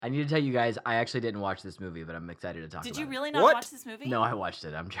I need to tell you guys, I actually didn't watch this movie, but I'm excited to talk about it. Did you really not What? watch this movie? No, I watched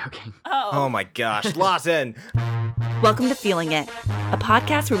it. I'm joking. Oh my gosh, Lawson! Welcome to Feeling It, a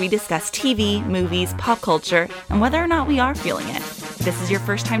podcast where we discuss TV, movies, pop culture, and whether or not we are feeling it. If this is your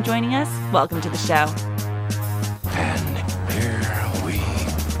first time joining us, welcome to the show. And here we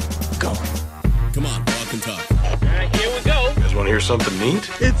go. Come on, walk and talk. All right, here we go. You guys want to hear something neat?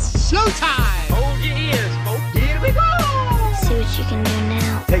 It's showtime. Hold your ears, folks. Here we go. See what you can do now.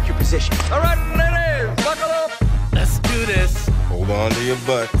 Take your position. All right, ladies, buckle up. Let's do this. Hold on to your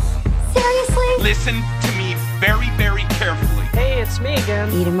butts. Seriously? Listen to me very, very carefully. Hey, it's me again.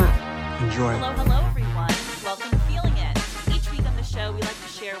 Eat 'em up. Enjoy. Hello, everyone. Welcome to Feeling It. Each week on the show, we like to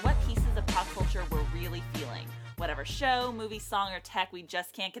share what pieces of pop culture we're really feeling. Whatever show, movie, song, or tech we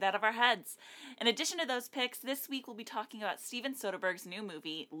just can't get out of our heads. In addition to those picks, this week we'll be talking about Steven Soderbergh's new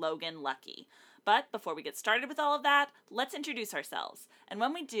movie, Logan Lucky. But before we get started with all of that, let's introduce ourselves. And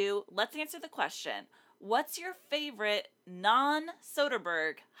when we do, let's answer the question, what's your favorite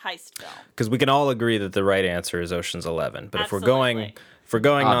non-Soderbergh heist film? Because we can all agree that the right answer is Ocean's 11. But Absolutely. if we're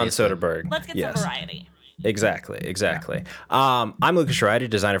going Obviously. non-Soderbergh, Let's get yes. some variety. Exactly. I'm Lucas Schreider,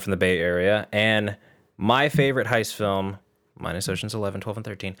 designer from the Bay Area, and my favorite heist film, minus Ocean's 11, 12, and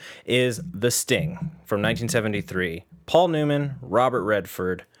 13, is The Sting from 1973. Paul Newman, Robert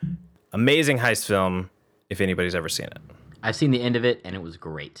Redford. Amazing heist film, if anybody's ever seen it. I've seen the end of it, and it was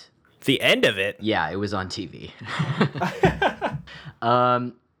great. The end of it? Yeah, it was on TV.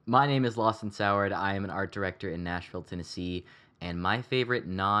 My name is Lawson Soward. I am an art director in Nashville, Tennessee, and my favorite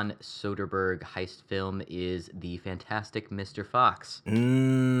non-Soderbergh heist film is The Fantastic Mr. Fox.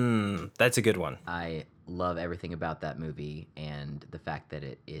 That's a good one. I love everything about that movie, and the fact that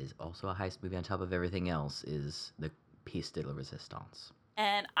it is also a heist movie on top of everything else is the piece de la resistance.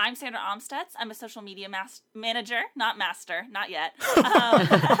 And I'm Sandra Omstutz. I'm a social media manager, not master, not yet,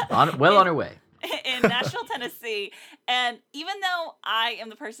 On her way. in Nashville, Tennessee. And even though I am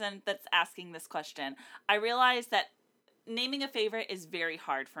the person that's asking this question, I realize that naming a favorite is very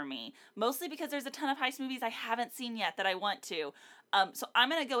hard for me, mostly because there's a ton of heist movies I haven't seen yet that I want to. So I'm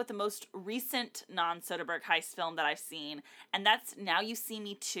going to go with the most recent non-Soderbergh heist film that I've seen, and that's Now You See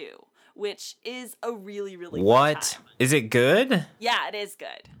Me 2, which is a really, really fun What? time. Is it good? Yeah, it is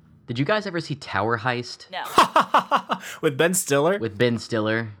good. Did you guys ever see Tower Heist? No. With Ben Stiller? With Ben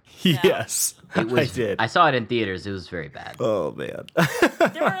Stiller? Yes, It was, I did. I saw it in theaters. It was very bad. Oh, man.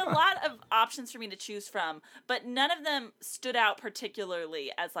 There were a lot of options for me to choose from, but none of them stood out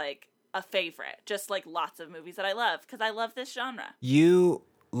particularly as like a favorite. Just like lots of movies that I love because I love this genre.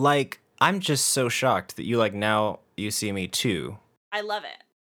 I'm just so shocked that you like Now You See Me Too. I love it.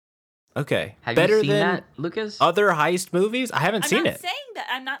 Okay. Have Better you seen than that, Lucas? other heist movies? I haven't seen it.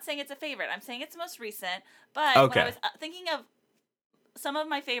 I'm not saying it's a favorite. I'm saying it's the most recent. But Okay. when I was thinking of some of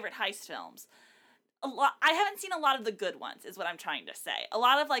my favorite heist films, I haven't seen a lot of the good ones, is what I'm trying to say. A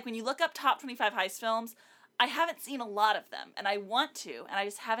lot of like when you look up top 25 heist films, I haven't seen a lot of them, and I want to, and I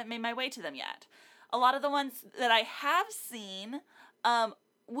just haven't made my way to them yet. A lot of the ones that I have seen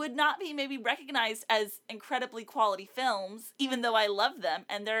would not be maybe recognized as incredibly quality films, even though I love them,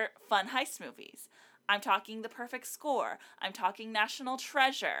 and they're fun heist movies. I'm talking The Perfect Score. I'm talking National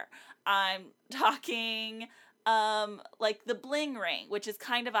Treasure. I'm talking like The Bling Ring, which is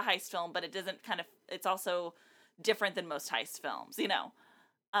kind of a heist film, but it's also different than most heist films, you know.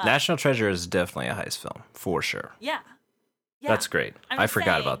 National Treasure is definitely a heist film, for sure. Yeah. That's great. I'm I just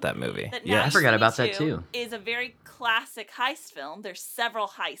forgot saying about that movie. that Yeah. Now I forgot You about See Me that, too. Is a very classic heist film. There's several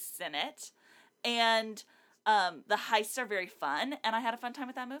heists in it, and the heists are very fun, and I had a fun time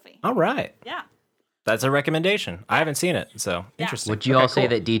with that movie. All right. Yeah. That's a recommendation. I haven't seen it, so Yeah. interesting. Would you Okay, all say cool.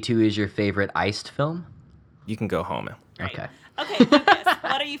 that D2 is your favorite iced film? You can go home. Great. Okay. Okay, Lucas,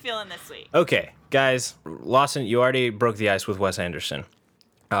 what are you feeling this week? Okay, guys. Lawson, you already broke the ice with Wes Anderson.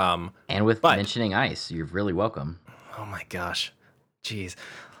 And with But- mentioning ice, you're really welcome. Oh my gosh. Jeez.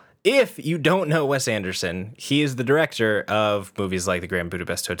 If you don't know Wes Anderson, he is the director of movies like The Grand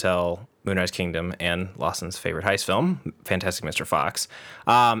Budapest Hotel, Moonrise Kingdom, and Lawson's favorite heist film, Fantastic Mr. Fox.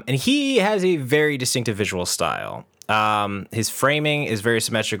 And he has a very distinctive visual style. His framing is very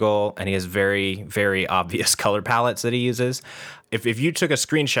symmetrical, and he has very, very obvious color palettes that he uses. If you took a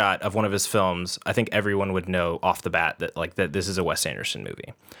screenshot of one of his films, I think everyone would know off the bat that this is a Wes Anderson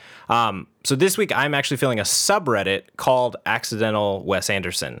movie. So this week, I'm actually feeling a subreddit called Accidental Wes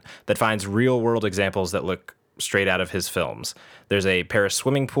Anderson that finds real-world examples that look straight out of his films. There's a Paris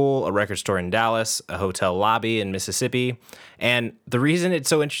swimming pool, a record store in Dallas, a hotel lobby in Mississippi. And the reason it's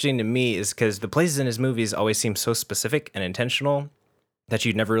so interesting to me is because the places in his movies always seem so specific and intentional. that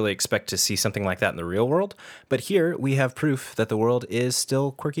you'd never really expect to see something like that in the real world. But here we have proof that the world is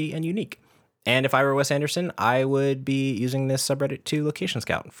still quirky and unique. And if I were Wes Anderson, I would be using this subreddit to location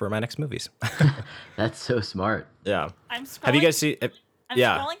scout for my next movies. That's so smart. Yeah. I'm scrolling, Have you guys seen? I'm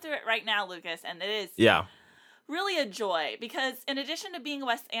yeah. scrolling through it right now, Lucas, and it is Yeah. really a joy because in addition to being a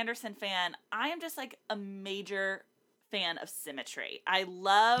Wes Anderson fan, I am just like a major fan of symmetry. I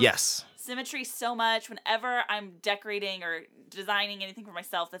love symmetry so much. Whenever I'm decorating or designing anything for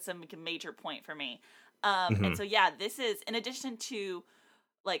myself, that's a major point for me. And so, yeah, this is, in addition to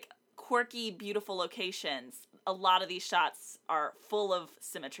like quirky, beautiful locations, a lot of these shots are full of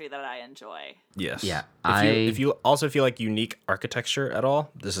symmetry that I enjoy. Yes. Yeah. If you also feel like unique architecture at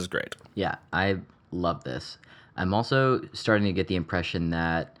all, this is great. Yeah, I love this. I'm also starting to get the impression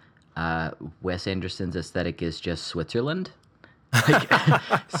that Wes Anderson's aesthetic is just Switzerland. Like,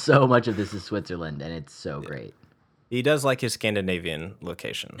 so much of this is Switzerland, and it's so great. He does like his Scandinavian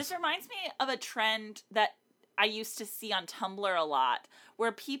locations. This reminds me of a trend that I used to see on Tumblr a lot,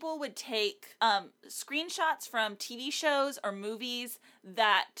 where people would take screenshots from TV shows or movies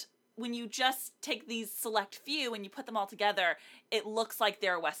that when you just take these select few and you put them all together, it looks like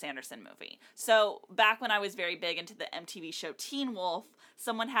they're a Wes Anderson movie. So back when I was very big into the MTV show Teen Wolf,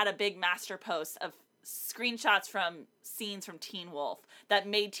 someone had a big master post of screenshots from scenes from Teen Wolf that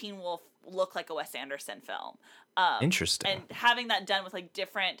made Teen Wolf look like a Wes Anderson film. Interesting. And having that done with like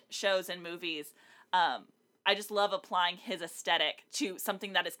different shows and movies, I just love applying his aesthetic to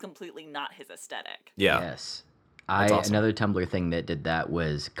something that is completely not his aesthetic. Yeah. Yes. Awesome. Another Tumblr thing that did that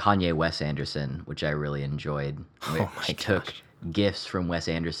was Kanye Wes Anderson, which I really enjoyed. I took GIFs from Wes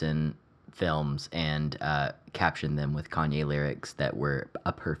Anderson films and captioned them with Kanye lyrics that were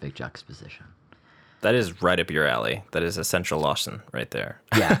a perfect juxtaposition. That is right up your alley. That is essential Lawson right there.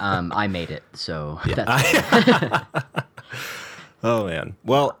 Yeah, I made it, so that's Oh, man.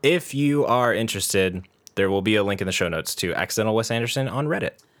 Well, if you are interested, there will be a link in the show notes to Accidental Wes Anderson on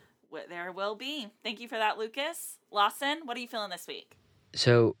Reddit. There will be. Thank you for that, Lucas. Lawson, what are you feeling this week?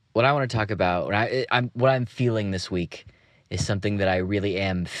 So what I want to talk about, what I'm feeling this week is something that I really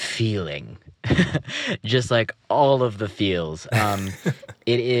am feeling. Just like all of the feels.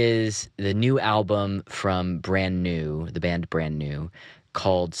 It is the new album from Brand New, the band Brand New,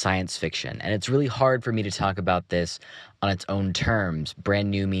 called Science Fiction. And it's really hard for me to talk about this on its own terms.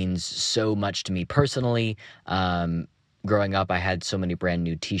 Brand New means so much to me personally. Growing up, I had so many Brand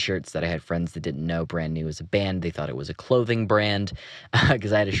New t-shirts that I had friends that didn't know Brand New was a band. They thought it was a clothing brand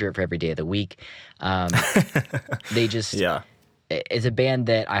because I had a shirt for every day of the week. They just... Yeah. It's a band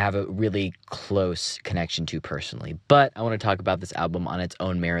that I have a really close connection to personally. But I want to talk about this album on its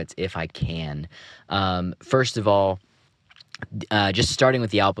own merits if I can. First of all, just starting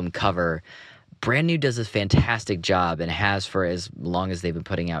with the album cover, Brand New does a fantastic job and has for as long as they've been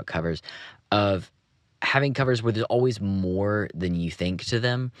putting out covers of having covers where there's always more than you think to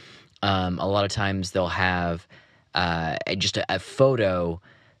them. A lot of times they'll have just a photo,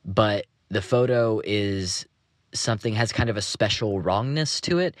 but the photo is something has kind of a special wrongness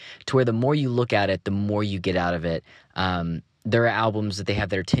to it, to where the more you look at it, the more you get out of it. There are albums that they have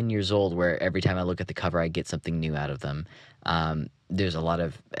that are 10 years old where every time I look at the cover, I get something new out of them. There's a lot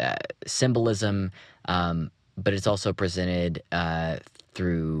of symbolism, but it's also presented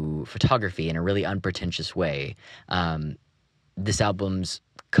through photography in a really unpretentious way. This album's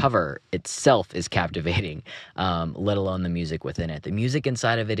cover itself is captivating, let alone the music within it. The music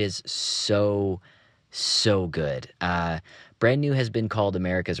inside of it is so good. Brand New has been called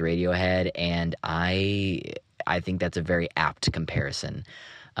America's Radiohead, and I think that's a very apt comparison.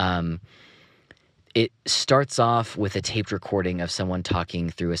 It starts off with a taped recording of someone talking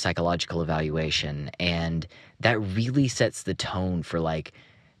through a psychological evaluation, and that really sets the tone for like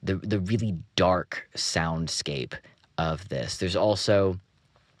the really dark soundscape of this. There's also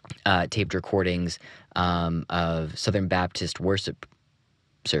taped recordings of Southern Baptist worship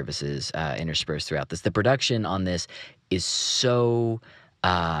services interspersed throughout this. The production on this is so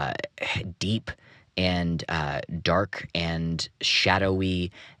deep and dark and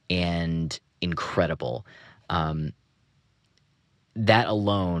shadowy and incredible. That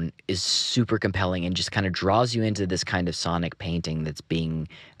alone is super compelling and just kind of draws you into this kind of sonic painting that's being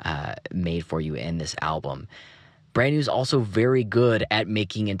made for you in this album. Brand New is also very good at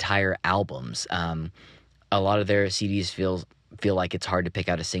making entire albums. A lot of their CDs feel like it's hard to pick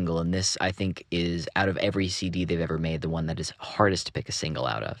out a single, and this, I think, is, out of every CD they've ever made, the one that is hardest to pick a single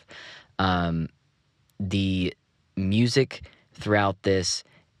out of. The music throughout this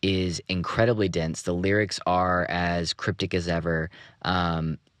is incredibly dense. The lyrics are as cryptic as ever.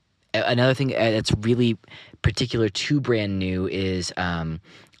 another thing that's really particular to Brand New is a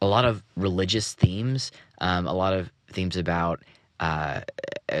lot of religious themes, a lot of themes about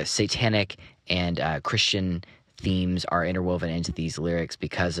satanic and Christian themes are interwoven into these lyrics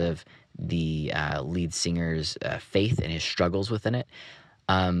because of the lead singer's faith and his struggles within it.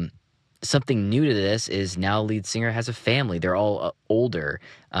 Something new to this is now lead singer has a family. They're all older,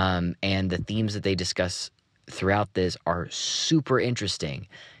 and the themes that they discuss throughout this are super interesting.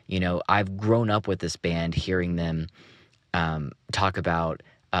 You know, I've grown up with this band, hearing them talk about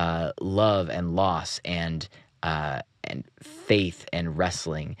love and loss and faith and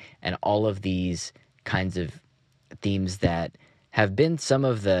wrestling and all of these kinds of themes that have been some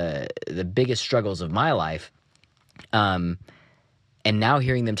of the biggest struggles of my life. And now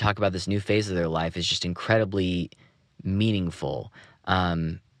hearing them talk about this new phase of their life is just incredibly meaningful.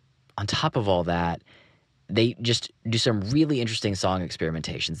 On top of all that, they just do some really interesting song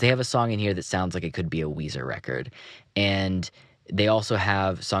experimentations. They have a song in here that sounds like it could be a Weezer record. And they also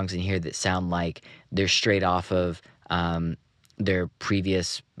have songs in here that sound like they're straight off of their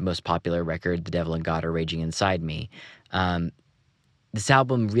previous most popular record, The Devil and God Are Raging Inside Me. This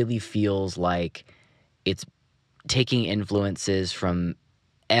album really feels like it's taking influences from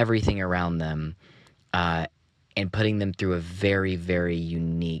everything around them and putting them through a very, very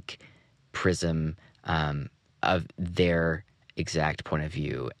unique prism of their exact point of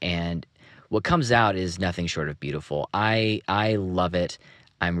view. And what comes out is nothing short of beautiful. I love it.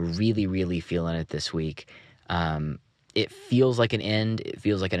 I'm really, really feeling it this week. It feels like an end. It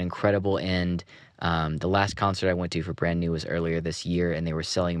feels like an incredible end. The last concert I went to for Brand New was earlier this year, and they were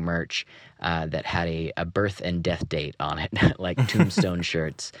selling merch that had a birth and death date on it, like tombstone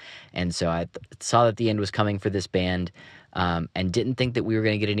shirts. And so I saw that the end was coming for this band, and didn't think that we were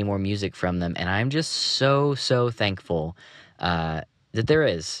going to get any more music from them. And I'm just so, so thankful that there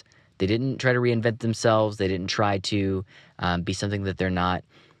is. They didn't try to reinvent themselves. They didn't try to be something that they're not.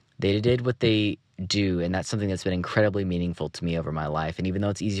 They did what they do, and that's something that's been incredibly meaningful to me over my life. And even though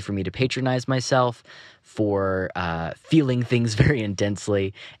it's easy for me to patronize myself for feeling things very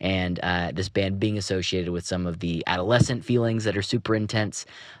intensely, and this band being associated with some of the adolescent feelings that are super intense,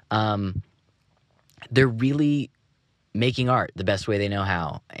 they're really making art the best way they know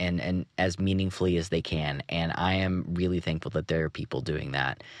how, and as meaningfully as they can. And I am really thankful that there are people doing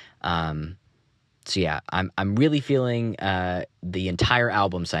that. So yeah, I'm really feeling the entire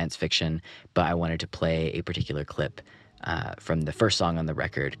album Science Fiction, but I wanted to play a particular clip from the first song on the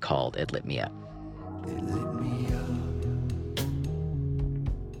record called It Lit Me Up. It lit me up.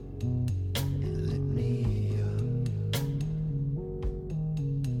 It lit me up.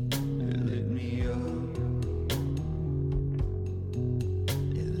 It lit me up.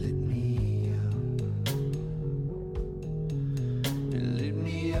 It lit me up. It lit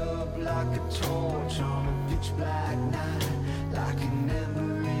me up like a torch on a pitch black night, like an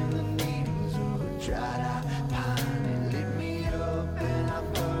ember in the needles of a dried out pine. It lit me up and I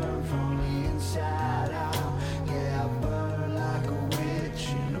burned from the inside out. Yeah, I burned like a witch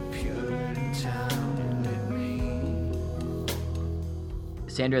in a Puritan town. It lit me.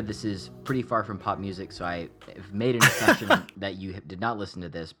 Sandra, this is pretty far from pop music, so I have made an assumption that you did not listen to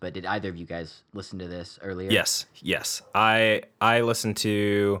this, but did either of you guys listen to this earlier? Yes. I listened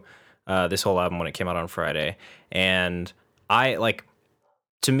to this whole album when it came out on Friday, and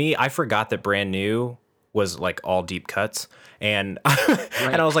to me, I forgot that Brand New was like all deep cuts, and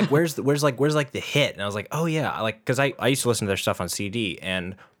and I was like, where's the hit? And I was like, oh yeah, because I used to listen to their stuff on CD,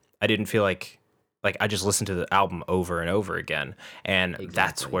 and I didn't feel like I just listened to the album over and over again, and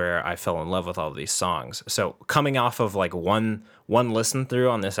that's where I fell in love with all of these songs. So coming off of like one listen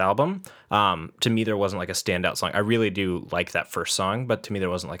through on this album, to me there wasn't like a standout song. I really do like that first song, but to me there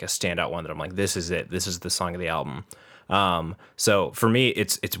wasn't like a standout one that I'm like, this is it. This is the song of the album. So for me,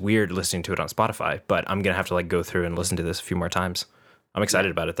 it's weird listening to it on Spotify, but I'm gonna have to like go through and listen to this a few more times. I'm excited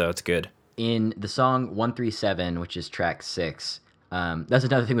about it though. It's good. In the song 137, which is track 6, that's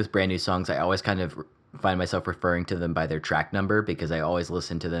another thing with Brand New songs. I always kind of find myself referring to them by their track number because I always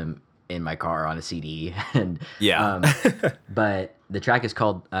listen to them in my car on a CD. And but the track is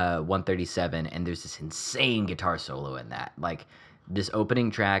called 137, and there's this insane guitar solo in that. Like, this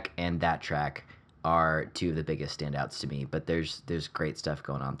opening track and that track are two of the biggest standouts to me, but there's great stuff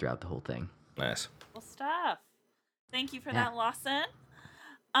going on throughout the whole thing. Nice. Cool stuff. Thank you for that, Lawson.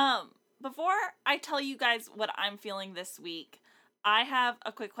 Before I tell you guys what I'm feeling this week, I have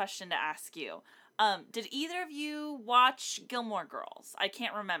a quick question to ask you. Did either of you watch Gilmore Girls? I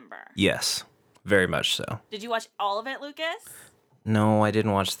can't remember. Yes, very much so. Did you watch all of it, Lucas? No, I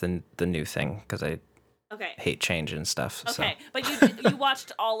didn't watch the new thing because I Okay. hate change and stuff. Okay, So. but you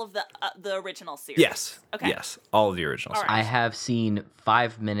watched all of the original series. Yes. Okay. Yes. All of the original All series. right. I have seen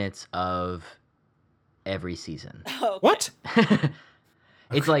 5 minutes of every season. Okay. What?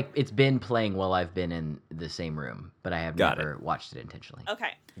 It's like it's been playing while I've been in the same room, but I have Got never watched it intentionally.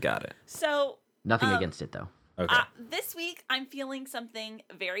 Okay. Got it. So Nothing against it though. Okay. this week I'm feeling something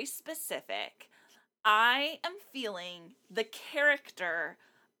very specific. I am feeling the character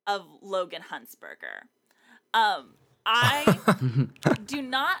of Logan Huntsberger. I do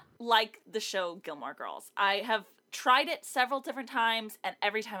not like the show Gilmore Girls. I have tried it several different times, and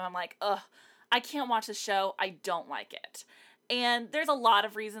every time I'm like, ugh, I can't watch the show. I don't like it. And there's a lot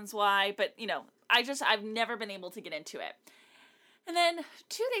of reasons why, but I've never been able to get into it. And then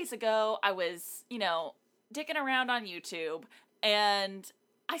 2 days ago, I was, dicking around on YouTube, and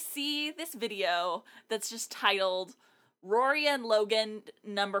I see this video that's just titled Rory and Logan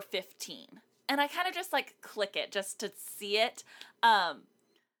number 15. And I kind of just click it just to see it,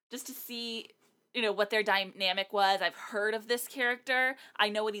 just to see, what their dynamic was. I've heard of this character. I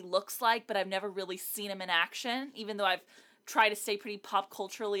know what he looks like, but I've never really seen him in action, even though I've tried to stay pretty pop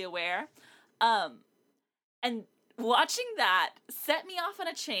culturally aware. And watching that set me off on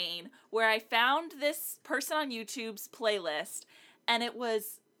a chain where I found this person on YouTube's playlist, and it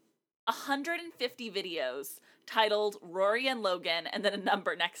was 150 videos titled Rory and Logan and then a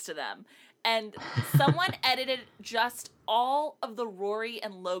number next to them. And someone edited just all of the Rory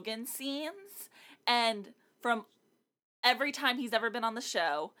and Logan scenes and from every time he's ever been on the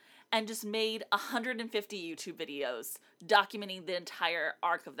show, and just made 150 YouTube videos documenting the entire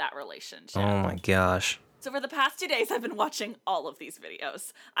arc of that relationship. Oh my gosh. So for the past 2 days, I've been watching all of these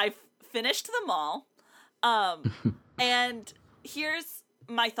videos. I've finished them all. And here's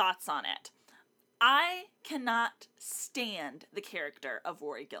my thoughts on it. I cannot stand the character of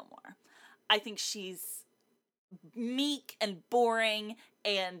Rory Gilmore. I think she's meek and boring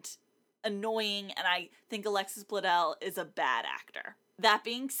and annoying, and I think Alexis Bledel is a bad actor. That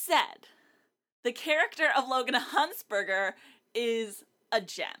being said, the character of Logan Huntsberger is a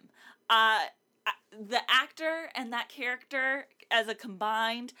gem. The actor and that character as a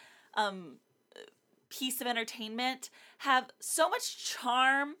combined piece of entertainment have so much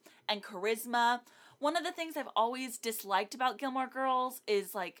charm and charisma. One of the things I've always disliked about Gilmore Girls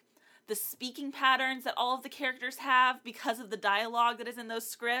is the speaking patterns that all of the characters have because of the dialogue that is in those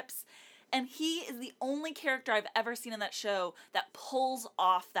scripts. And he is the only character I've ever seen in that show that pulls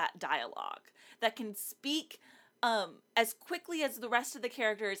off that dialogue, that can speak as quickly as the rest of the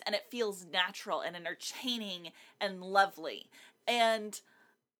characters, and it feels natural and entertaining and lovely. And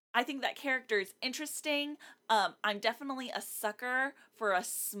I think that character is interesting. I'm definitely a sucker for a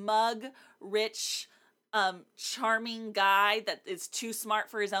smug, rich, charming guy that is too smart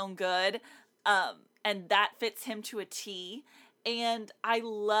for his own good. And that fits him to a T. And I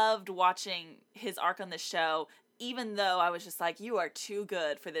loved watching his arc on the show, even though I was just like, you are too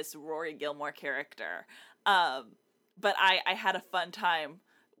good for this Rory Gilmore character. But I had a fun time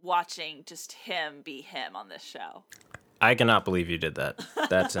watching just him be him on this show. I cannot believe you did that.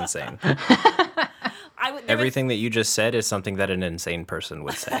 That's insane. Everything that you just said is something that an insane person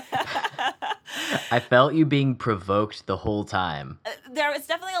would say. I felt you being provoked the whole time. There was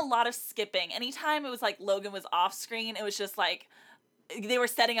definitely a lot of skipping. Anytime it was Logan was off screen, it was just they were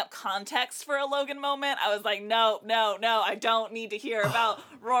setting up context for a Logan moment. I was like, no, I don't need to hear about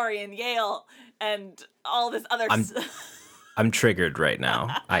Rory and Yale and all this other stuff. I'm triggered right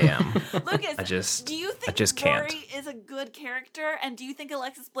now. I am. Lucas, do you think Rory is a good character? And do you think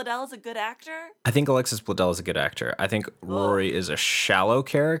Alexis Bledel is a good actor? I think Alexis Bledel is a good actor. I think Rory is a shallow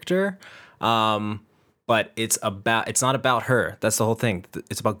character. But it's not about her. That's the whole thing.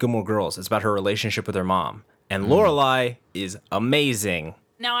 It's about Gilmore Girls. It's about her relationship with her mom. And Lorelai is amazing.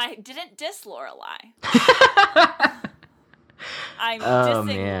 Now, I didn't diss Lorelai. I'm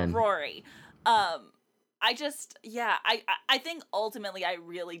dissing Rory. I think ultimately I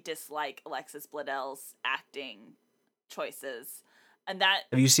really dislike Alexis Bledel's acting choices. And that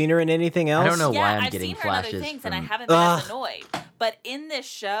have you seen her in anything else? I don't know why I'm I've getting seen her in flashes other things, from... and I haven't been as annoyed. But in this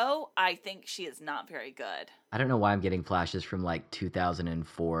show, I think she is not very good. I don't know why I'm getting flashes from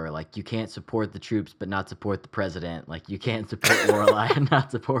 2004. You can't support the troops but not support the president. You can't support Lorelai and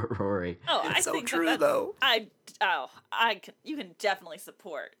not support Rory. Oh, it's I think so true that's, though. You can definitely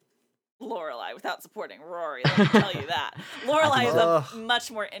support Lorelai without supporting Rory. Let me tell you that. Lorelai is a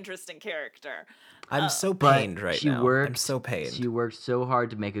much more interesting character. I'm so pained right now. I'm so pained. She worked so hard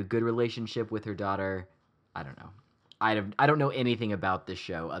to make a good relationship with her daughter. I don't know. I don't know anything about this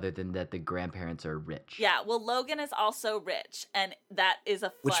show other than that the grandparents are rich. Yeah, well, Logan is also rich, and that is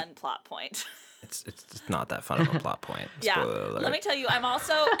a fun plot point. it's not that fun of a plot point. Yeah. Spoiler alert. Let me tell you, I'm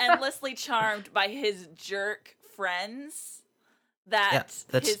also endlessly charmed by his jerk friends that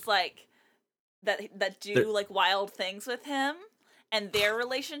his like that do like wild things with him, and their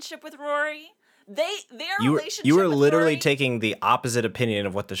relationship with Rory. You were with literally Rory taking the opposite opinion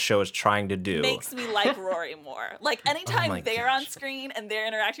of what the show is trying to do. makes me like Rory more. Like anytime my they're gosh. on screen and they're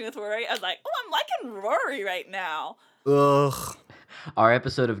interacting with Rory, I was like, oh, I'm liking Rory right now. Ugh. Our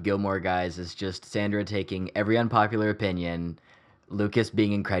episode of Gilmore Guys is just Sandra taking every unpopular opinion, Lucas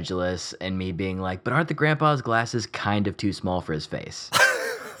being incredulous, and me being like, but aren't the grandpa's glasses kind of too small for his face?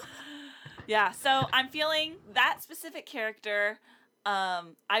 Yeah, so I'm feeling that specific character.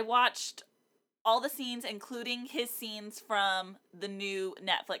 I watched all the scenes, including his scenes from the new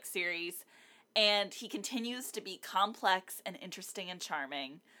Netflix series, and he continues to be complex and interesting and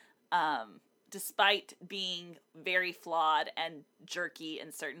charming, despite being very flawed and jerky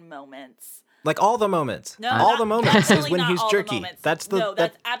in certain moments. Like all the moments. No, all the moments is definitely when not he's all the jerky. moments. That's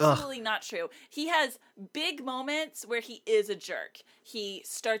absolutely not true. He has big moments where he is a jerk. He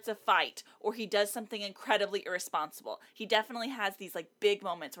starts a fight or he does something incredibly irresponsible. He definitely has these like big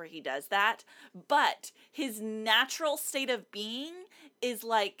moments where he does that. But his natural state of being is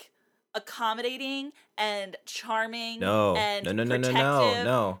like accommodating and charming and protective.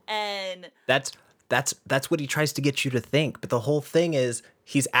 No. And That's what he tries to get you to think. But the whole thing is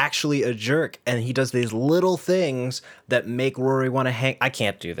he's actually a jerk, and he does these little things that make Rory want to hang. I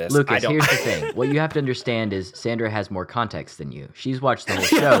can't do this. Lucas, here's the thing. What you have to understand is Sandra has more context than you. She's watched the whole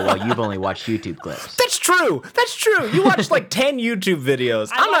show while you've only watched YouTube clips. That's true. You watched like 10 YouTube videos.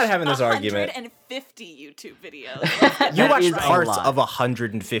 I'm not having this argument. 150 YouTube videos. You watched is a parts lot. of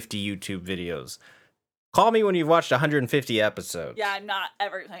 150 YouTube videos. Call me when you've watched 150 episodes. Yeah, I'm not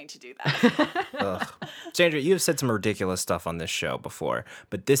ever going to do that. Ugh. Sandra, you have said some ridiculous stuff on this show before,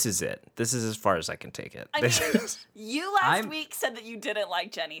 but this is it. This is as far as I can take it. I mean, you last week said that you didn't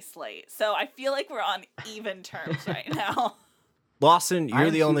like Jenny Slate, so I feel like we're on even terms right now. Lawson, you're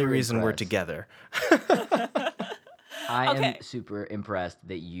I'm the only super reason we're impressed. together. I Okay. am super impressed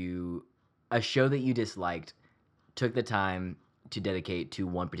that a show that you disliked, took the time to dedicate to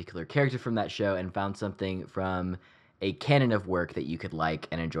one particular character from that show and found something from a canon of work that you could like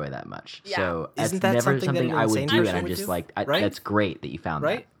and enjoy that much. Yeah. So that's Isn't that never something that an I would insane do, person and I'm would just do? like, Right? that's great that you found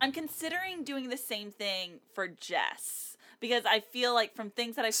Right? I'm considering doing the same thing for Jess because I feel like from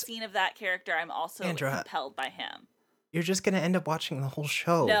things that I've seen of that character, I'm also Sandra. compelled by him. You're just going to end up watching the whole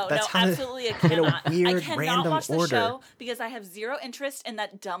show. No, That's how absolutely I in cannot. a weird, I cannot random watch the order. show because I have zero interest in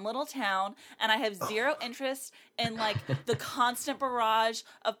that dumb little town, and I have zero interest in like the constant barrage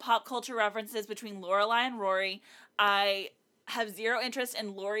of pop culture references between Lorelai and Rory. I have zero interest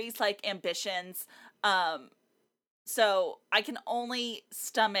in Lori's like ambitions. So I can only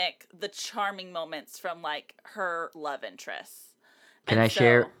stomach the charming moments from like her love interests. Can And I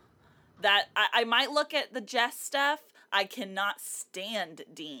share? that I might look at the Jess stuff. I cannot stand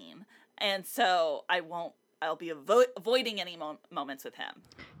Dean, and so I'll be avoiding any moments with him.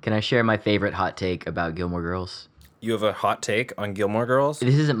 Can I share my favorite hot take about Gilmore Girls? You have a hot take on Gilmore Girls?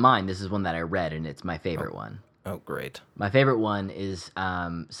 This isn't mine. This is one that I read, and it's my favorite one. Oh, great. My favorite one is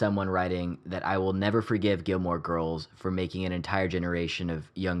someone writing that I will never forgive Gilmore Girls for making an entire generation of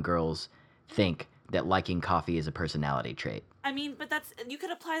young girls think that liking coffee is a personality trait. I mean, but you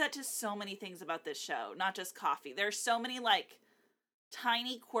could apply that to so many things about this show, not just coffee. There's so many like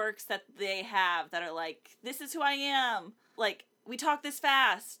tiny quirks that they have that are like, this is who I am. Like, we talk this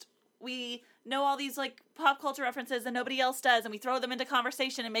fast. We know all these like pop culture references and nobody else does, and we throw them into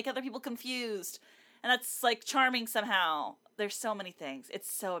conversation and make other people confused. And that's like charming somehow. There's so many things.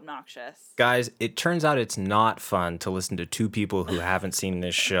 It's so obnoxious. Guys, it turns out it's not fun to listen to two people who haven't seen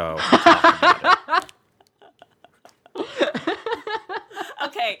this show talk about it.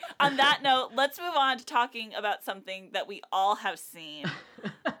 Okay, on that note, let's move on to talking about something that we all have seen.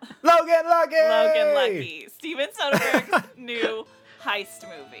 Logan Lucky! Logan Lucky. Steven Soderbergh's new heist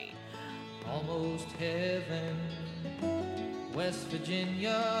movie. Almost heaven, West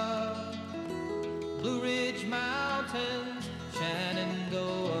Virginia, Blue Ridge Mountains,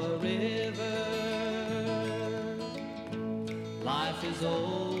 Shenandoah River. Life is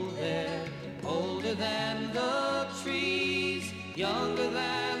old there, older than the trees, younger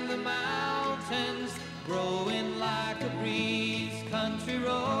than the mountains, growing like a breeze. Country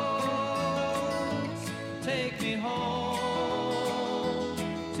roads, take me home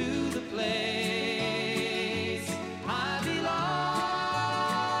to the place I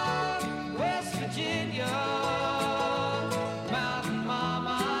belong. West Virginia, Mountain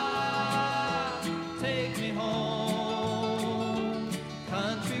Mama, take me home.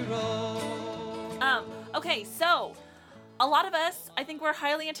 Country roads. Okay, so a lot of us, I think we're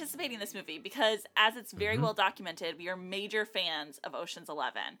highly anticipating this movie because, as it's very well documented, we are major fans of Ocean's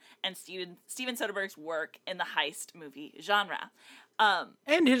 11 and Steven Soderbergh's work in the heist movie genre.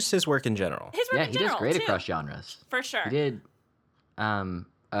 And his work in general. His work in he general, does great too. across genres. For sure. He did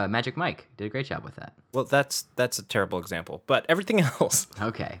Magic Mike. Did a great job with that. Well, that's a terrible example, but everything else.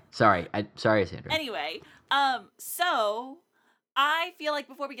 Okay. Sorry, Sandra. Anyway, so I feel like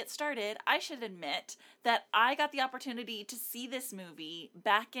before we get started, I should admit that I got the opportunity to see this movie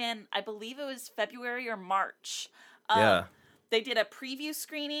back in, I believe it was February or March. Yeah. They did a preview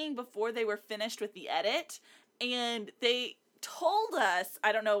screening before they were finished with the edit, and they told us,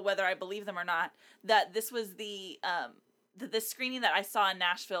 I don't know whether I believe them or not, that this was the screening that I saw in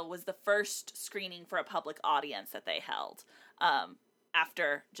Nashville was the first screening for a public audience that they held.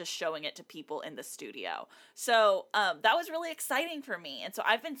 After just showing it to people in the studio. So that was really exciting for me. And so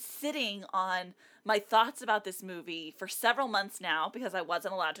I've been sitting on my thoughts about this movie for several months now because I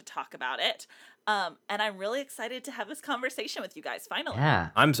wasn't allowed to talk about it. And I'm really excited to have this conversation with you guys finally.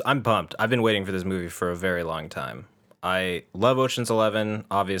 Yeah. I'm pumped. I've been waiting for this movie for a very long time. I love Ocean's 11,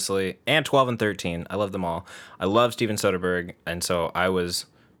 obviously, and 12 and 13. I love them all. I love Steven Soderbergh, and so I was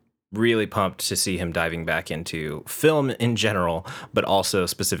really pumped to see him diving back into film in general, but also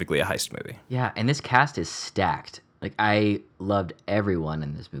specifically a heist movie. Yeah, and this cast is stacked. Like, I loved everyone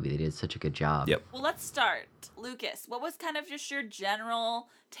in this movie. They did such a good job. Yep. Well, let's start. Lucas, what was kind of just your general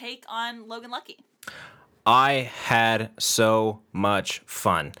take on Logan Lucky? I had so much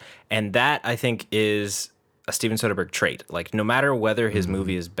fun. And that, I think, is a Steven Soderbergh trait. Like, no matter whether his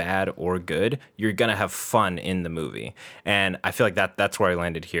movie is bad or good, you're gonna have fun in the movie. And I feel like that's where I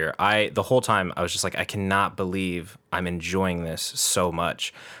landed here. The whole time I was just like, I cannot believe I'm enjoying this so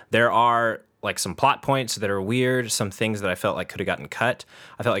much. There are like some plot points that are weird, some things that I felt like could have gotten cut.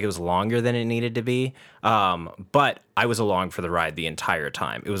 I felt like it was longer than it needed to be. But I was along for the ride the entire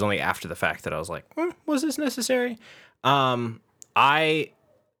time. It was only after the fact that I was like, was this necessary?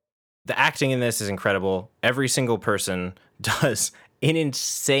 The acting in this is incredible. Every single person does an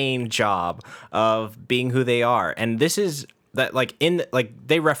insane job of being who they are. And this is that, like,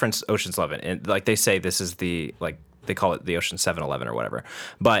 they reference Ocean's 11 and like they say this is the, like, they call it the Ocean 7-Eleven or whatever.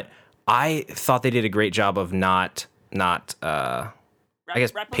 But I thought they did a great job of not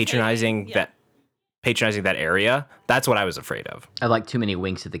patronizing that area. That's what I was afraid of. I like too many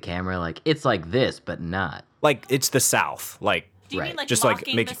winks at the camera. Like, it's like this, but not. Like, it's the South. Like, Do you mean like just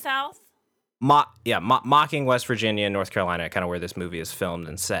mocking like the South? Mocking West Virginia and North Carolina, kind of where this movie is filmed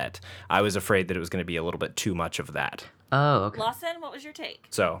and set. I was afraid that it was going to be a little bit too much of that. Oh, okay. Lawson, what was your take?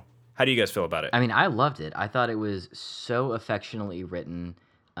 So, how do you guys feel about it? I mean, I loved it. I thought it was so affectionately written.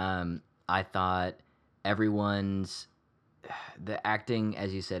 I thought the acting,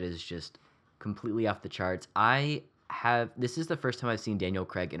 as you said, is just completely off the charts. This is the first time I've seen Daniel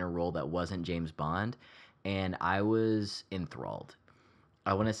Craig in a role that wasn't James Bond, and I was enthralled.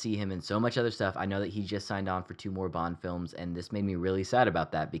 I want to see him in so much other stuff. I know that he just signed on for 2 more Bond films, and this made me really sad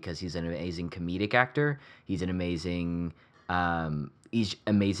about that because he's an amazing comedic actor. He's amazing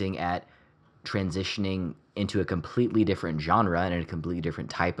at transitioning into a completely different genre and a completely different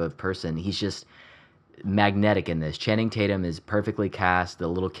type of person. He's just magnetic in this. Channing Tatum is perfectly cast. The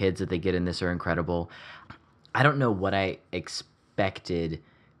little kids that they get in this are incredible. I don't know what I expected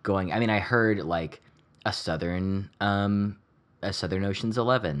going. I mean, I heard like a Southern Ocean's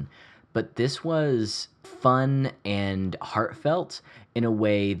 11, but this was fun and heartfelt in a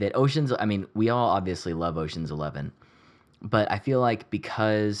way that we all obviously love Ocean's 11, but I feel like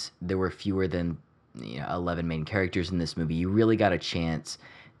because there were fewer than 11 main characters in this movie, you really got a chance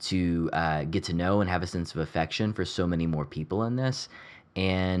to get to know and have a sense of affection for so many more people in this.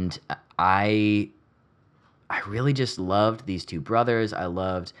 And I really just loved these 2 brothers. I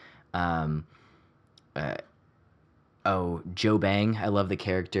loved Joe Bang. I love the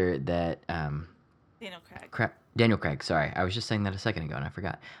character that Daniel Craig. Sorry, I was just saying that a second ago and I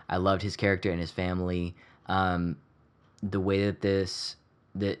forgot. I loved his character and his family. The way that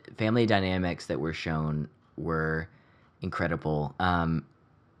the family dynamics that were shown were incredible.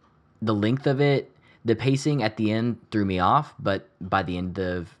 The length of it, the pacing at the end threw me off, but by the end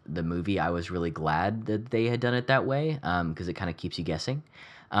of the movie, I was really glad that they had done it that way, because it kind of keeps you guessing.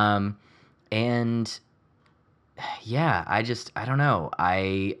 And yeah, I don't know.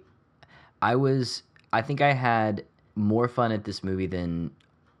 I think I had more fun at this movie than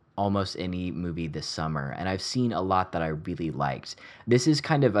almost any movie this summer, and I've seen a lot that I really liked. This is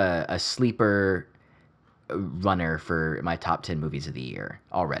kind of a sleeper runner for my top 10 movies of the year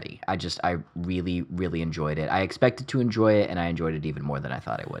already. I really, really enjoyed it. I expected to enjoy it, and I enjoyed it even more than I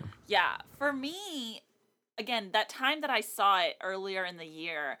thought I would. Yeah, for me, again, that time that I saw it earlier in the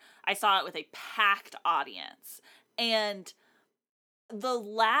year, I saw it with a packed audience. And the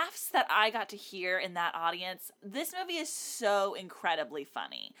laughs that I got to hear in that audience, this movie is so incredibly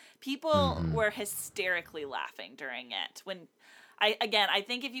funny. People were hysterically laughing during it. When I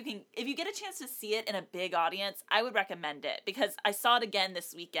think if you get a chance to see it in a big audience, I would recommend it, because I saw it again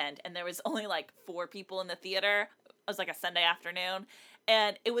this weekend and there was only like 4 people in the theater. It was like a Sunday afternoon,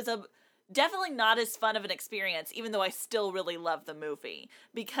 and it was definitely not as fun of an experience, even though I still really love the movie,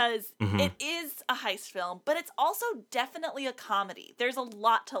 because it is a heist film, but it's also definitely a comedy. There's a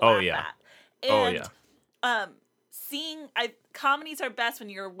lot to laugh at. And comedies are best when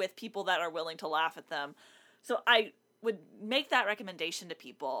you're with people that are willing to laugh at them. So I would make that recommendation to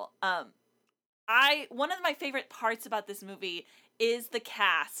people. One of my favorite parts about this movie is the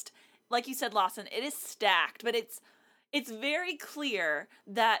cast. Like you said, Lawson, it is stacked, but it's very clear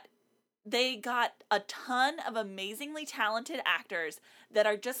that they got a ton of amazingly talented actors that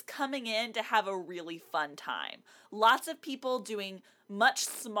are just coming in to have a really fun time. Lots of people doing much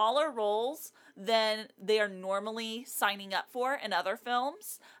smaller roles than they are normally signing up for in other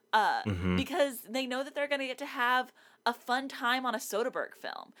films, because they know that they're going to get to have a fun time on a Soderbergh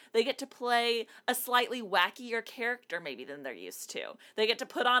film. They get to play a slightly wackier character maybe than they're used to. They get to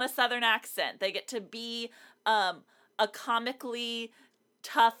put on a Southern accent. They get to be a comically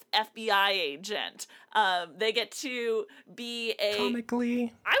tough FBI agent. They get to be a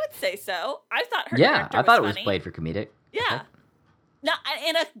comically. I would say so. I thought her character I thought it was was played for comedic. Yeah, Okay. not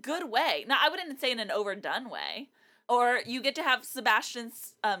in a good way. Now I wouldn't say in an overdone way. Or you get to have Sebastian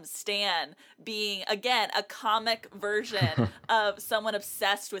Stan being, again, a comic version of someone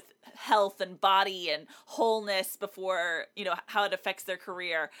obsessed with health and body and wholeness before, how it affects their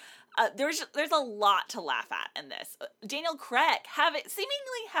career. There's a lot to laugh at in this. Daniel Craig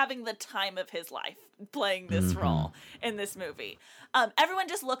seemingly having the time of his life playing this role in this movie. Everyone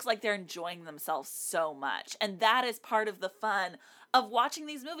just looks like they're enjoying themselves so much, and that is part of the fun of watching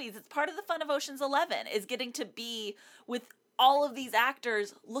these movies. It's part of the fun of Ocean's 11, is getting to be with all of these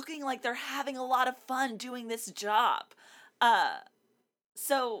actors looking like they're having a lot of fun doing this job.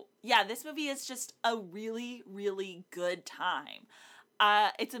 So yeah, this movie is just a really, really good time.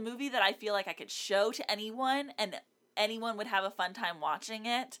 It's a movie that I feel like I could show to anyone, and anyone would have a fun time watching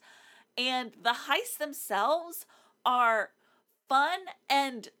it. And the heists themselves are fun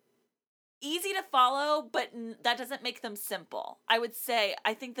and easy to follow, but that doesn't make them simple. I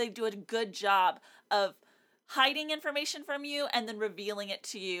think they do a good job of hiding information from you and then revealing it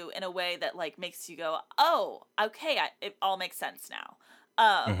to you in a way that like makes you go, oh, okay, it all makes sense now.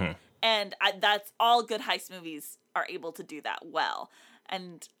 And that's all good heist movies are able to do that well.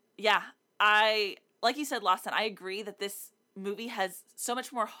 And yeah, like you said, Lawson, I agree that this movie has so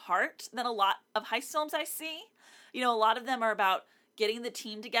much more heart than a lot of heist films I see. A lot of them are about getting the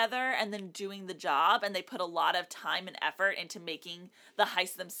team together and then doing the job, and they put a lot of time and effort into making the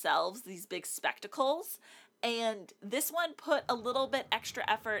heists themselves these big spectacles. And this one put a little bit extra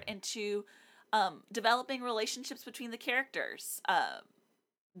effort into developing relationships between the characters. And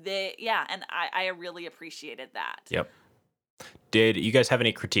I really appreciated that. Yep. Did you guys have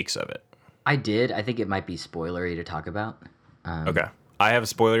any critiques of it? I did. I think it might be spoilery to talk about. Okay. I have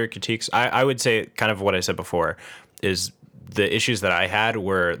spoiler critiques. I would say kind of what I said before is the issues that I had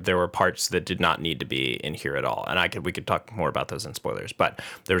were there were parts that did not need to be in here at all. And we could talk more about those in spoilers. But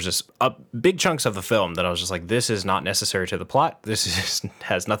there was just big chunks of the film that I was just like, this is not necessary to the plot. This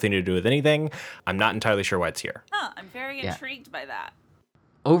has nothing to do with anything. I'm not entirely sure why it's here. I'm very intrigued by that.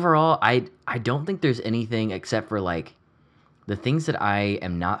 Overall, I don't think there's anything except for like the things that I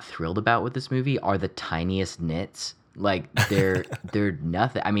am not thrilled about with this movie are the tiniest nits. Like they're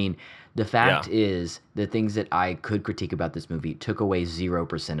nothing. I mean, the fact is the things that I could critique about this movie took away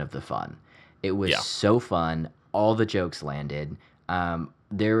 0% of the fun. It was so fun. All the jokes landed. I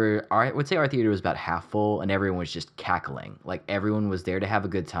would say our theater was about half full, and everyone was just cackling. Like everyone was there to have a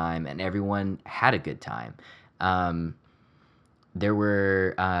good time, and everyone had a good time. There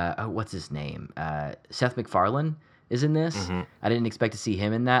were what's his name? Seth MacFarlane is in this. I didn't expect to see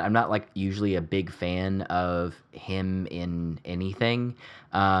him in that. I'm not like usually a big fan of him in anything.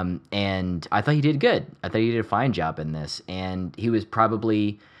 And I thought he did good. I thought he did a fine job in this. And he was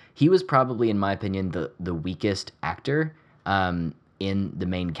probably in my opinion the weakest actor in the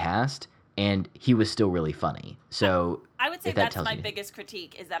main cast, and he was still really funny. So I would say that's my biggest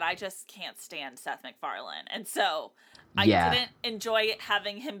critique, is that I just can't stand Seth MacFarlane. And so I didn't enjoy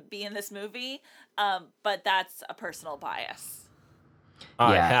having him be in this movie, but that's a personal bias.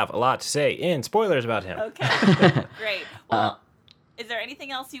 I have a lot to say in spoilers about him. Okay, great. Well, Is there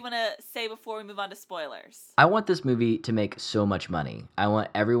anything else you want to say before we move on to spoilers? I want this movie to make so much money. I want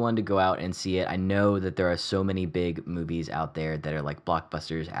everyone to go out and see it. I know that there are so many big movies out there that are like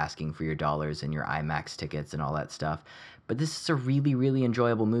blockbusters asking for your dollars and your IMAX tickets and all that stuff. But this is a really, really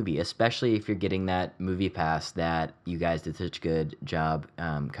enjoyable movie, especially if you're getting that movie pass that you guys did such a good job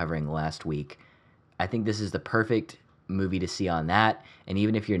covering last week. I think this is the perfect movie to see on that. And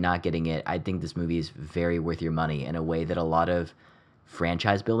even if you're not getting it, I think this movie is very worth your money in a way that a lot of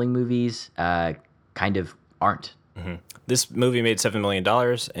franchise building movies kind of aren't. Mm-hmm. This movie made $7 million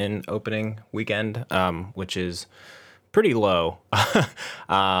in opening weekend, which is pretty low.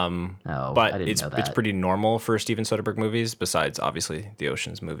 But it's pretty normal for Steven Soderbergh movies, besides obviously the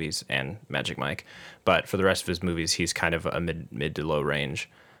Ocean's movies and Magic Mike. But for the rest of his movies, he's kind of a mid to low range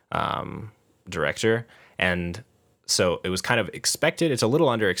director. And so it was kind of expected. It's a little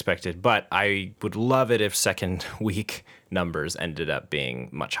under expected, but I would love it if second week numbers ended up being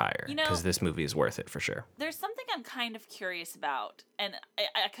much higher, because this movie is worth it for sure. There's something I'm kind of curious about, and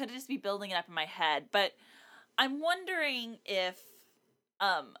I could just be building it up in my head, but I'm wondering if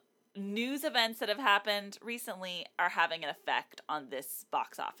news events that have happened recently are having an effect on this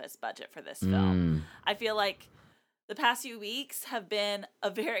box office budget for this film. I feel like the past few weeks have been a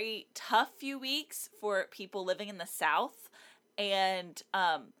very tough few weeks for people living in the South, and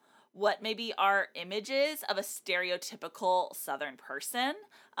what maybe are images of a stereotypical Southern person,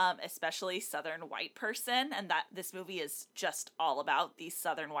 especially Southern white person, and that this movie is just all about these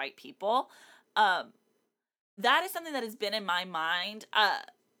Southern white people. That is something that has been in my mind,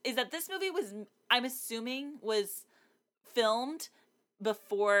 is that this movie was, I'm assuming, was filmed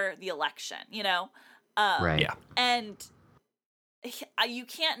before the election, Right. Yeah. And you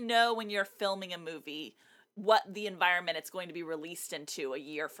can't know when you're filming a movie what the environment it's going to be released into a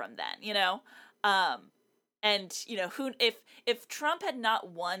year from then, and who, if Trump had not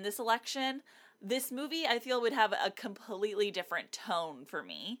won this election, this movie I feel would have a completely different tone for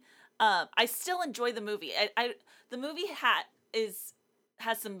me. I still enjoy the movie. The movie has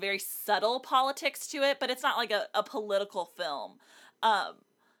some very subtle politics to it, but it's not like a political film.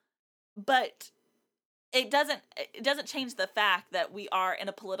 But it doesn't change the fact that we are in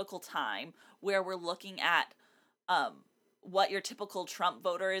a political time where we're looking at what your typical Trump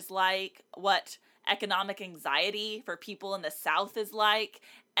voter is like, what economic anxiety for people in the South is like,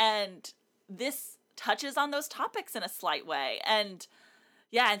 and this touches on those topics in a slight way. And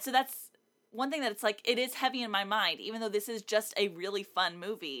so that's one thing that it's like, it is heavy in my mind. Even though this is just a really fun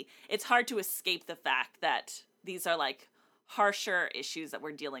movie, it's hard to escape the fact that these are like harsher issues that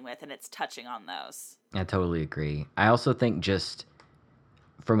we're dealing with, and it's touching on those. I totally agree. I also think just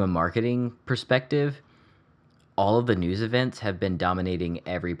from a marketing perspective, all of the news events have been dominating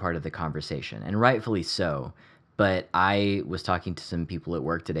every part of the conversation, and rightfully so. But I was talking to some people at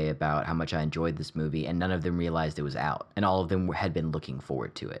work today about how much I enjoyed this movie, and none of them realized it was out, and all of them had been looking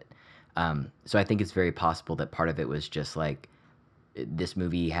forward to it. So I think it's very possible that part of it was just like, this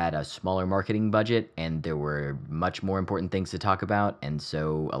movie had a smaller marketing budget and there were much more important things to talk about, and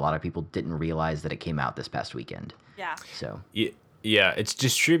so a lot of people didn't realize that it came out this past weekend. Yeah. So yeah, it's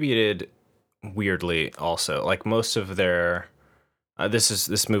distributed weirdly also. Like most of their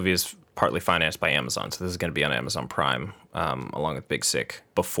this movie is partly financed by Amazon, so this is going to be on Amazon Prime along with Big Sick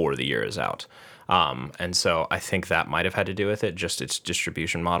before the year is out. And so I think that might have had to do with it. Just its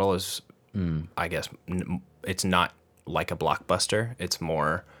distribution model is, I guess, it's not like a blockbuster. It's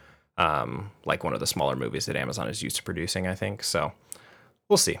more like one of the smaller movies that Amazon is used to producing, I think. So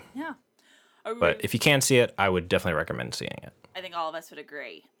we'll see. Yeah. But if you can see it, I would definitely recommend seeing it. I think all of us would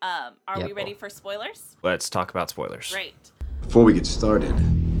agree. Are we ready for spoilers? Let's talk about spoilers. Great. Before we get started,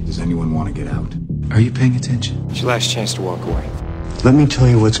 does anyone want to get out? Are you paying attention? It's your last chance to walk away. Let me tell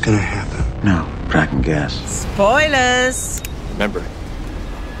you what's going to happen. No, cracking gas. Spoilers! Remember,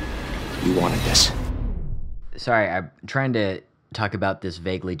 you wanted this. Sorry, I'm trying to talk about this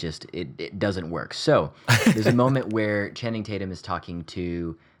vaguely, just it doesn't work. So there's a moment where Channing Tatum is talking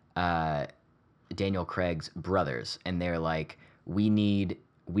to Daniel Craig's brothers, and they're like, we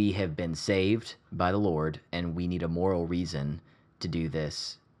have been saved by the Lord, and we need a moral reason to do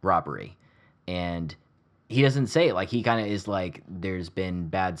this robbery. And he doesn't say it. Like, he kind of is like, there's been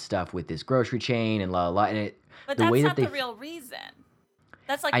bad stuff with this grocery chain and la la la. And but that's not the real reason.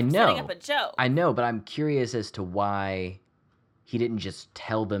 That's like setting up a joke. I know, but I'm curious as to why he didn't just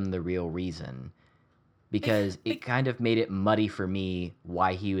tell them the real reason. Because it kind of made it muddy for me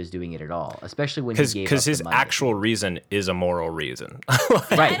why he was doing it at all, especially when he gave up because his the money. actual reason is a moral reason.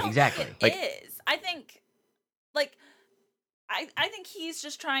 Right, exactly. It is. I think, like, I think he's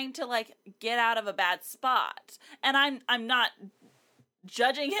just trying to like get out of a bad spot, and I'm not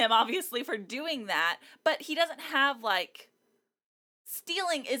judging him obviously for doing that, but he doesn't have like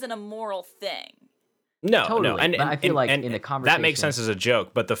stealing isn't a moral thing. No, Totally. no, and But I feel like and in the conversation that makes sense as a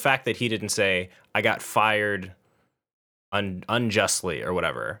joke, but the fact that he didn't say I got fired unjustly or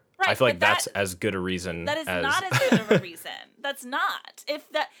whatever, I Right, feel like but that's as good a reason. That is as... not as good of a reason. That's not. If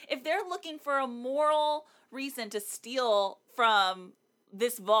they're looking for a moral reason to steal from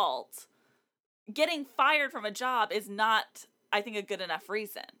this vault, getting fired from a job is not, I think, a good enough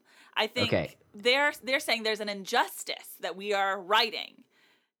reason. I think they're saying there's an injustice that we are righting.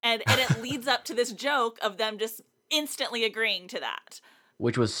 And it leads up to this joke of them just instantly agreeing to that.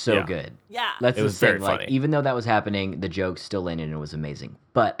 Which was so good. Yeah. That's it the was thing. very Like, funny. even though that was happening, the joke still landed and it was amazing.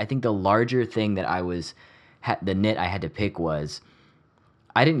 But I think the larger thing that the nit I had to pick was,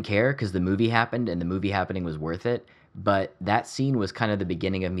 I didn't care because the movie happened and the movie happening was worth it. But that scene was kind of the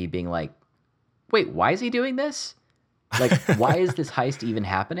beginning of me being like, wait, why is he doing this? Like, why is this heist even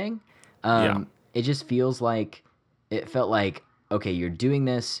happening? It just feels like, it felt like, okay, you're doing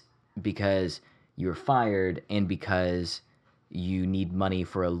this because you're fired and because you need money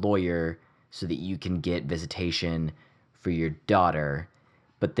for a lawyer so that you can get visitation for your daughter.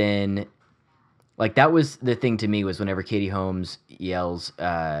 But then, like, that was the thing to me, was whenever Katie Holmes yells,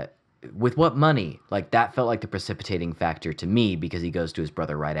 with what money? Like, that felt like the precipitating factor to me, because he goes to his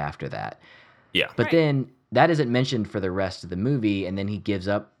brother right after that. Yeah. But then that isn't mentioned for the rest of the movie, and then he gives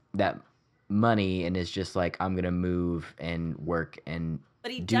up that money and is just like, I'm going to move and work and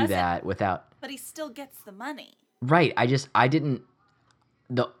do that without... But he still gets the money. Right. I didn't...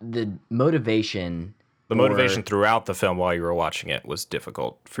 The motivation... The motivation throughout the film while you were watching it was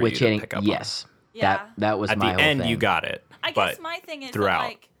difficult for you to pick up yes. on. Yeah. That was At my the whole end, thing. you got it. I guess my thing is throughout. that,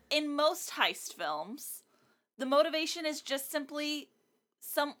 like, in most heist films, the motivation is just simply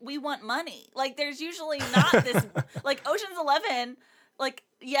we want money. Like, there's usually not this, like, Ocean's 11, like,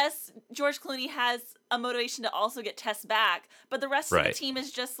 yes, George Clooney has a motivation to also get Tess back, but the rest of the team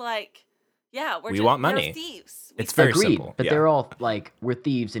is just like, yeah, we want money. We're thieves. It's very Agreed, simple. But they're all like, we're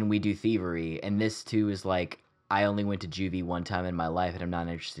thieves and we do thievery. And this too is like, I only went to juvie one time in my life and I'm not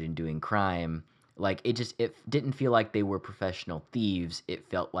interested in doing crime. Like, it didn't feel like they were professional thieves. It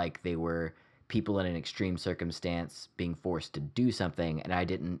felt like they were people in an extreme circumstance being forced to do something. And I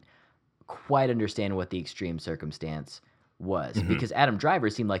didn't quite understand what the extreme circumstance was. Mm-hmm. Because Adam Driver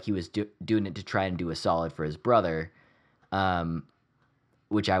seemed like he was doing it to try and do a solid for his brother.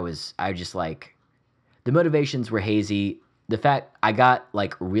 Which I just like, the motivations were hazy. The fact I got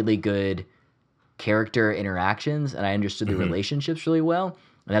like really good character interactions and I understood the relationships really well,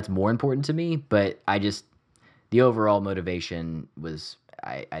 and that's more important to me. But the overall motivation was,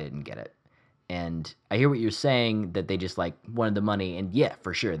 I didn't get it. And I hear what you're saying, that they just like wanted the money, and yeah,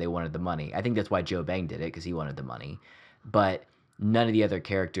 for sure they wanted the money. I think that's why Joe Bang did it, because he wanted the money. But none of the other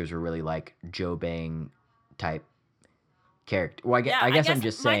characters were really like Joe Bang type character. Well, I guess I'm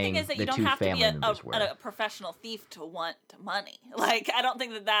just saying my thing is that the you don't two have to be family members were. a professional thief to want money. Like, I don't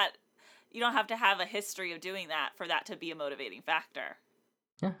think that you don't have to have a history of doing that for that to be a motivating factor.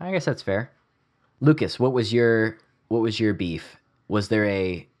 Yeah, I guess that's fair. Lucas, what was your beef? Was there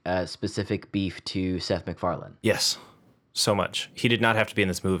a specific beef to Seth MacFarlane? Yes, so much. He did not have to be in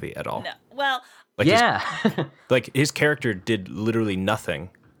this movie at all. No, well, like yeah, his character did literally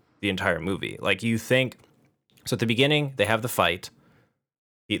nothing the entire movie. Like, you think, so at the beginning they have the fight.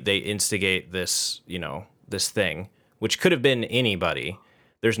 They instigate this, this thing, which could have been anybody.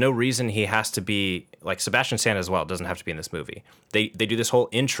 There's no reason he has to be, like, Sebastian Stan as well doesn't have to be in this movie. They do this whole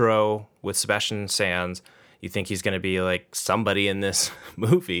intro with Sebastian Sands. You think he's going to be like somebody in this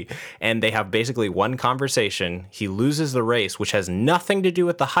movie, and they have basically one conversation. He loses the race, which has nothing to do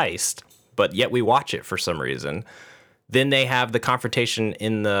with the heist, but yet we watch it for some reason. Then they have the confrontation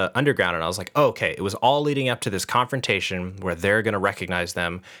in the underground, and I was like, oh, okay, it was all leading up to this confrontation where they're going to recognize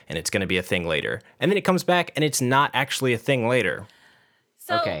them, and it's going to be a thing later. And then it comes back, and it's not actually a thing later.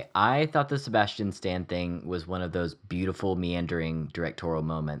 Okay, I thought the Sebastian Stan thing was one of those beautiful, meandering directorial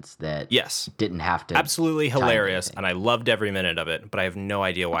moments that didn't have to... Absolutely hilarious, and I loved every minute of it, but I have no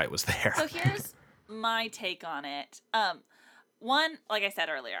idea why it was there. So here's my take on it. One, like I said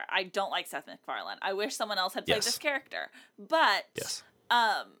earlier, I don't like Seth MacFarlane. I wish someone else had played this character. But,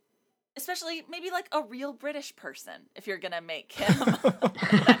 especially maybe like a real British person, if you're going to make him,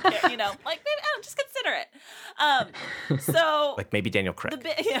 like maybe, just consider it. So like maybe Daniel Craig.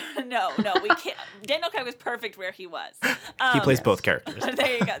 No, we can't. Daniel Craig was perfect where he was. He plays both characters.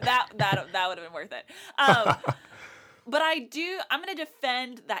 There you go. That would have been worth it. But I'm going to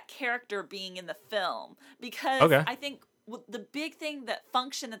defend that character being in the film, because I think the big thing, that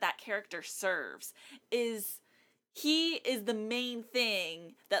function that character serves is he is the main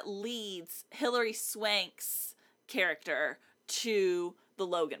thing that leads Hilary Swank's character to the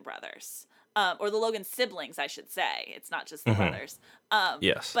Logan brothers, or the Logan siblings, I should say. It's not just the brothers.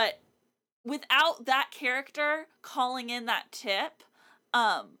 Yes. But without that character calling in that tip,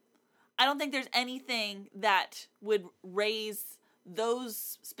 I don't think there's anything that would raise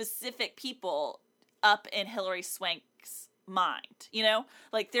those specific people up in Hilary Swank's mind, you know?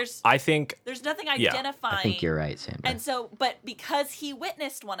 Like there's nothing identifying. I think you're right, Sandra. And so, but because he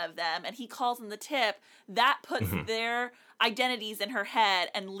witnessed one of them and he calls in the tip, that puts their identities in her head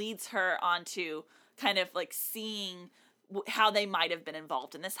and leads her onto kind of like seeing how they might have been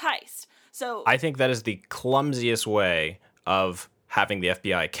involved in this heist. So I think that is the clumsiest way of having the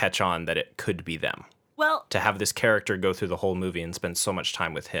FBI catch on that it could be them. Well, to have this character go through the whole movie and spend so much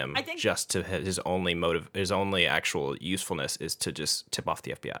time with him, I think, just to his only motive, his only actual usefulness is to just tip off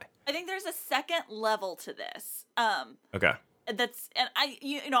the FBI. I think there's a second level to this. Okay.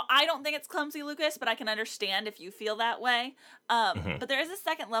 I don't think it's clumsy, Lucas, but I can understand if you feel that way. But there is a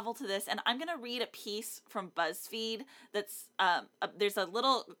second level to this, and I'm going to read a piece from BuzzFeed that's, there's a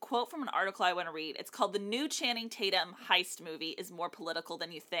little quote from an article I want to read. It's called "The New Channing Tatum Heist Movie is More Political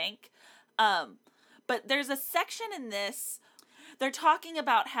Than You Think." But there's a section in this, they're talking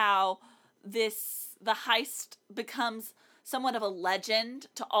about how the heist becomes somewhat of a legend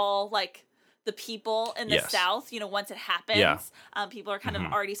to all, like, the people in the South, you know, once it happens. People are kind of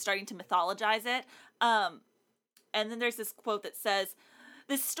already starting to mythologize it. And then there's this quote that says,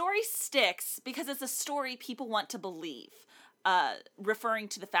 "This story sticks because it's a story people want to believe." Referring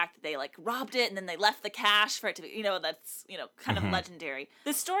to the fact that they like robbed it and then they left the cash for it to be, you know, that's, you know, kind of legendary.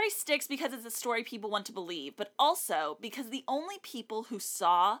 The story sticks because it's a story people want to believe, but also because the only people who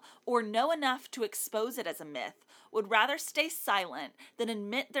saw or know enough to expose it as a myth would rather stay silent than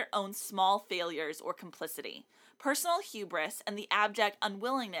admit their own small failures or complicity. Personal hubris and the abject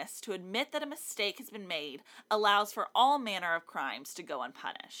unwillingness to admit that a mistake has been made allows for all manner of crimes to go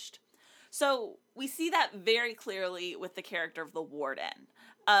unpunished. So we see that very clearly with the character of the warden,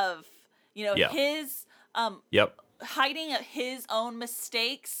 of, you know, his hiding his own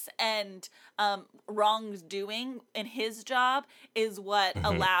mistakes and wrongdoing in his job is what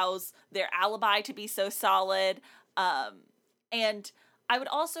allows their alibi to be so solid. And I would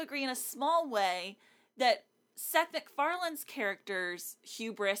also agree in a small way that Seth MacFarlane's character's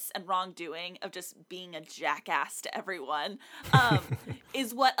hubris and wrongdoing of just being a jackass to everyone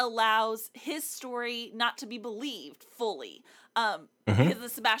is what allows his story not to be believed fully. Because the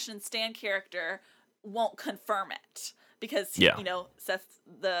Sebastian Stan character won't confirm it because, you know,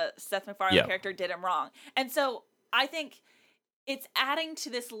 the Seth MacFarlane character did him wrong. And so I think it's adding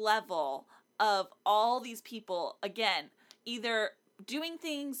to this level of all these people, again, either doing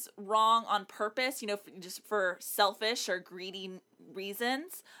things wrong on purpose, you know, just for selfish or greedy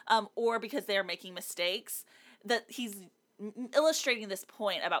reasons, or because they're making mistakes, that he's illustrating this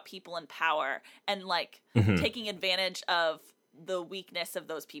point about people in power and, like, taking advantage of the weakness of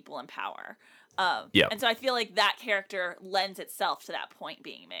those people in power. And so I feel like that character lends itself to that point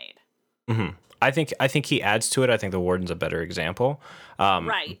being made. I think he adds to it. I think the warden's a better example.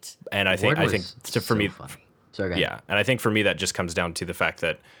 Right. And I think for me, funny. Sorry, and I think for me that just comes down to the fact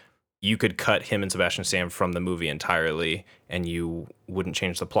that you could cut him and Sebastian Stan from the movie entirely, and you wouldn't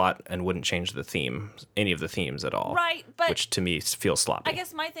change the plot and wouldn't change the theme, any of the themes at all. Right, but which to me feels sloppy. I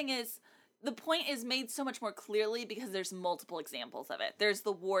guess my thing is the point is made so much more clearly because there's multiple examples of it. There's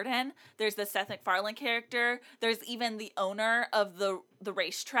the warden, there's the Seth MacFarlane character, there's even the owner of the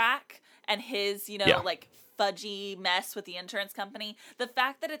racetrack and his, you know, like fudgy mess with the insurance company. The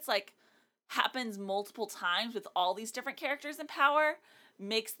fact that it's like happens multiple times with all these different characters in power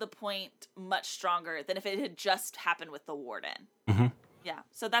makes the point much stronger than if it had just happened with the warden. Yeah,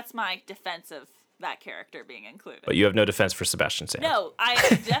 so that's my defense of that character being included. But you have no defense for Sebastian Stan. No, I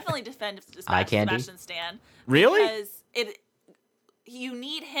definitely defend Sebastian Stan. Really? Because you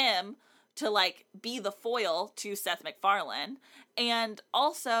need him to, like, be the foil to Seth MacFarlane, and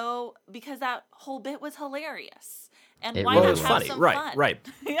also because that whole bit was hilarious. And why not have funny. some Right, fun? right.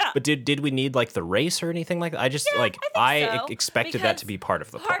 Yeah. But did we need, like, the race or anything like that? I just, I expected that to be part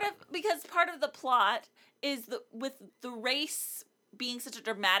of the plot. Because part of the plot is with the race being such a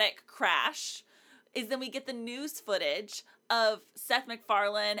dramatic crash, is then we get the news footage of Seth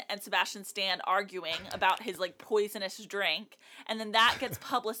MacFarlane and Sebastian Stan arguing about his, like, poisonous drink, and then that gets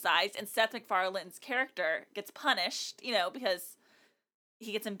publicized, and Seth MacFarlane's character gets punished, you know, because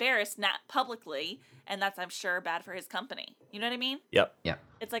he gets embarrassed not publicly, and that's, I'm sure, bad for his company. You know what I mean? Yep. Yeah.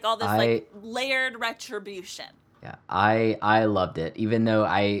 It's like all this like layered retribution. Yeah, I loved it. Even though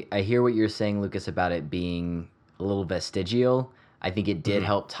I hear what you're saying, Lucas, about it being a little vestigial. I think it did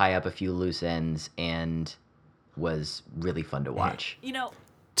help tie up a few loose ends and was really fun to watch. You know,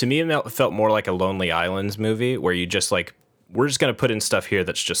 To me, it felt more like a Lonely Islands movie where you just like, we're just going to put in stuff here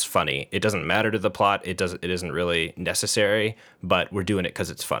that's just funny. It doesn't matter to the plot. It isn't really necessary, but we're doing it because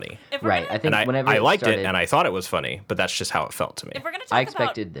it's funny. Right. I think whenever I liked started, it and I thought it was funny, but that's just how it felt to me. if we're going to I talk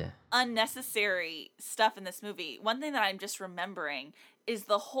about expected unnecessary stuff in this movie, one thing that I'm just remembering is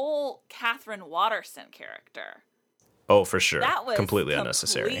the whole Catherine Watterson character. Oh, for sure. That was completely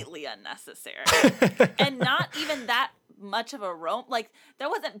unnecessary. Completely unnecessary. And not even that much of a like that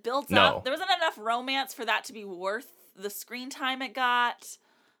wasn't built up. There wasn't enough romance for that to be worth the screen time it got.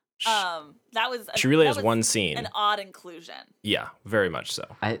 That was she really has one scene. An odd inclusion. Yeah, very much so.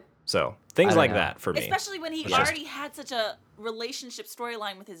 So things like that for me. Especially when he already had such a relationship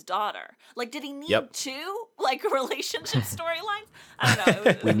storyline with his daughter. Like, did he need two relationship storylines? I don't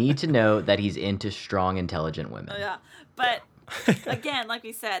know. We need to know that he's into strong, intelligent women. Yeah, but again, like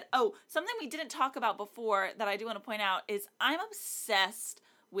we said, something we didn't talk about before that I do want to point out is I'm obsessed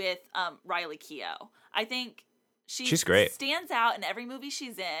with Riley Keough. I think she's great. Stands out in every movie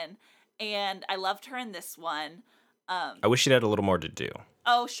she's in, and I loved her in this one. I wish she'd had a little more to do.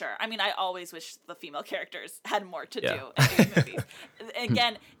 Oh, sure. I mean, I always wish the female characters had more to do in these movies.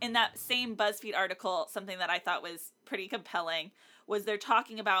 Again, in that same BuzzFeed article, something that I thought was pretty compelling was they're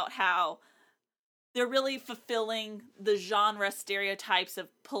talking about how they're really fulfilling the genre stereotypes of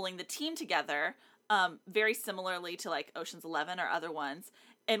pulling the team together, very similarly to like Ocean's 11 or other ones,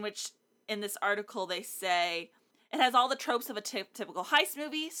 in which in this article they say it has all the tropes of a typical heist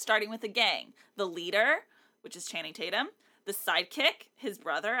movie, starting with the gang, the leader, which is Channing Tatum, the sidekick, his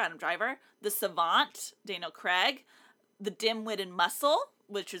brother, Adam Driver, the savant, Daniel Craig, the dim-wit and muscle,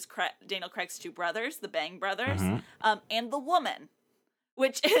 which is Daniel Craig's two brothers, the Bang brothers, and the woman,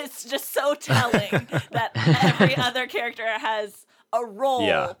 which is just so telling that every other character has a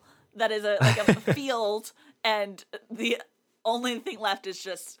role that is a field, and the only thing left is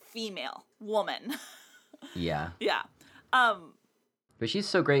just female, woman. Yeah. Yeah. But she's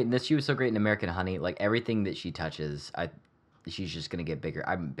so great in this. She was so great in American Honey. Like everything that she touches, she's just gonna get bigger.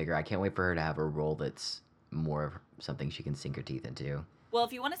 I'm bigger. I can't wait for her to have a role that's more of something she can sink her teeth into. Well,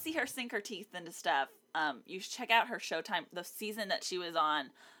 if you want to see her sink her teeth into stuff, you should check out her Showtime, the season that she was on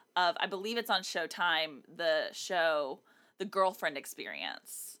of, I believe it's on Showtime, the show, The Girlfriend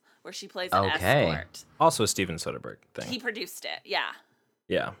Experience, where she plays an escort. Also a Steven Soderbergh thing. He produced it, yeah.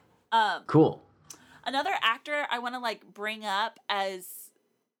 Yeah. Cool. Another actor I want to bring up as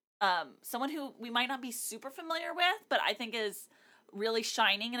someone who we might not be super familiar with, but I think is really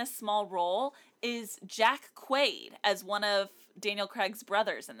shining in a small role is Jack Quaid as one of Daniel Craig's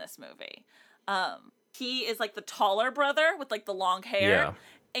brothers in this movie. He is the taller brother with the long hair,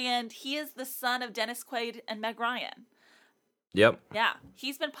 and he is the son of Dennis Quaid and Meg Ryan. Yep. Yeah,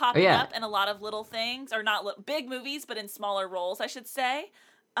 he's been popping up in a lot of little things, or not big movies, but in smaller roles, I should say.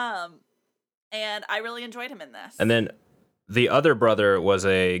 And I really enjoyed him in this. And then the other brother was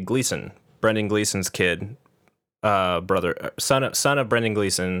a Gleason, Brendan Gleason's kid, brother, son of Brendan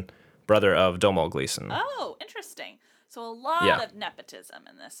Gleason, brother of Domhnall Gleeson. Oh, interesting. So a lot of nepotism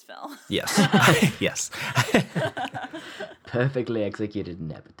in this film. Yes. Yes. Perfectly executed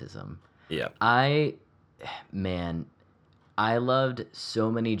nepotism. Yeah. I loved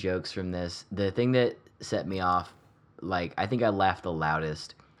so many jokes from this. The thing that set me off, I think I laughed the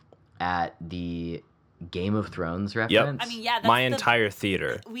loudest at the Game of Thrones reference. I mean, that's my entire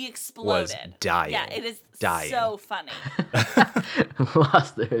theater we exploded. Was dying. Yeah, it is dying. So funny.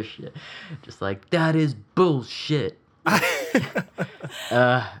 Lost their shit. Just that is bullshit.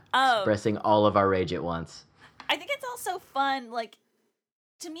 Expressing all of our rage at once. I think it's also fun.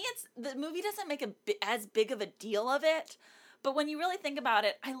 To me, the movie doesn't make as big of a deal of it, but when you really think about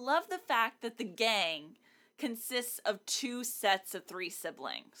it, I love the fact that the gang consists of two sets of three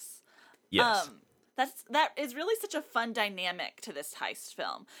siblings. Yes. That is really such a fun dynamic to this heist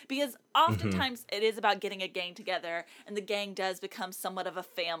film, because oftentimes it is about getting a gang together, and the gang does become somewhat of a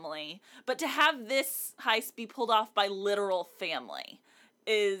family. But to have this heist be pulled off by literal family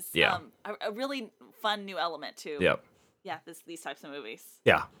is a really fun new element to these types of movies.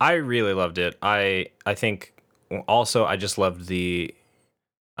 Yeah, I really loved it. I think also I just loved the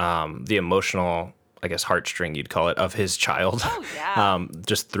emotional, I guess, heartstring you'd call it, of his child. Oh yeah.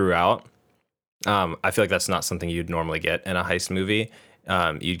 Just throughout. I feel like that's not something you'd normally get in a heist movie.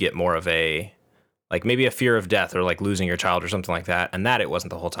 You'd get more of a, maybe a fear of death or losing your child or something like that. And that it wasn't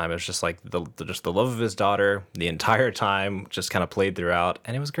the whole time. It was just the love of his daughter the entire time, just kind of played throughout.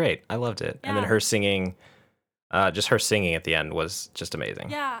 And it was great. I loved it. Yeah. And then her singing, just her singing at the end was just amazing.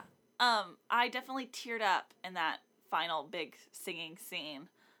 Yeah. I definitely teared up in that final big singing scene.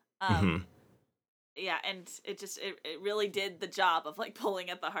 Yeah, and it really did the job of like pulling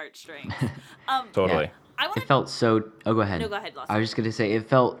at the heartstrings. Totally. Yeah, it felt so. Oh, go ahead. No, go ahead, Lawson. I was just gonna say it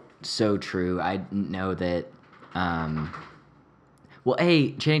felt so true. I didn't know that. Well,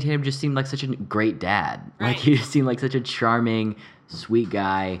 Channing Tatum just seemed like such a great dad. Right. Like he just seemed like such a charming, sweet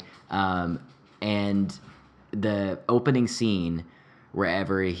guy. And the opening scene,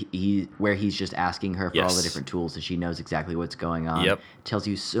 where he's just asking her for all the different tools, and she knows exactly what's going on. Tells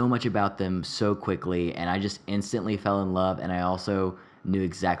you so much about them so quickly, and I just instantly fell in love. And I also knew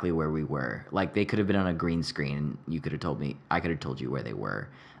exactly where we were. Like they could have been on a green screen, and you could have told me. I could have told you where they were.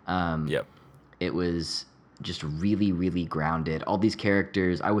 It was just really, really grounded. All these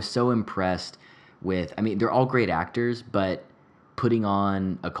characters, I was so impressed with. I mean, they're all great actors, but putting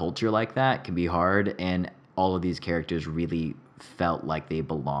on a culture like that can be hard, and all of these characters really felt like they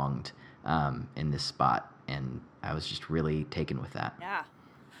belonged in this spot, and I was just really taken with that. Yeah.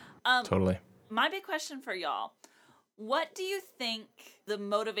 Totally. My big question for y'all, what do you think the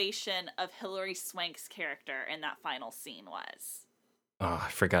motivation of Hilary Swank's character in that final scene was? Oh, I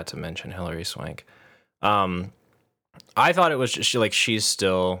forgot to mention Hilary Swank. I thought it was just she's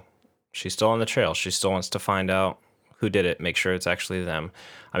still on the trail. She still wants to find out who did it, make sure it's actually them.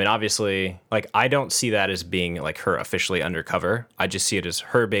 I mean, obviously, like I don't see that as being like her officially undercover. I just see it as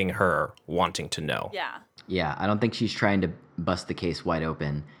her being her wanting to know. Yeah. Yeah, I don't think she's trying to bust the case wide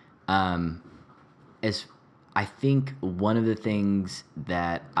open. As I think one of the things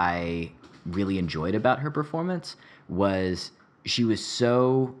that I really enjoyed about her performance was she was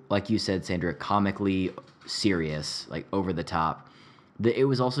so, like you said, Sandra, comically serious, like over the top. It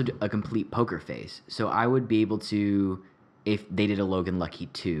was also a complete poker face. So I would be able to, if they did a Logan Lucky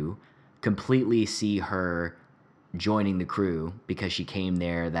 2, completely see her joining the crew because she came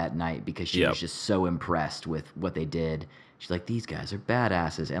there that night because she was just so impressed with what they did. She's like, these guys are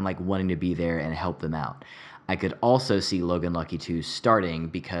badasses, and like wanting to be there and help them out. I could also see Logan Lucky 2 starting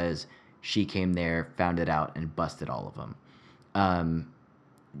because she came there, found it out, and busted all of them.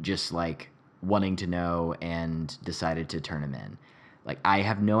 Just like wanting to know and decided to turn him in. Like I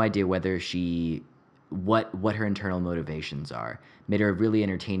have no idea whether what her internal motivations are. Made her a really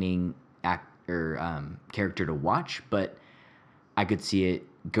entertaining character to watch, but I could see it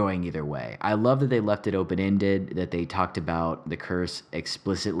going either way. I love that they left it open-ended, that they talked about the curse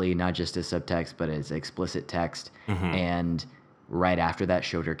explicitly, not just as subtext, but as explicit text. And right after that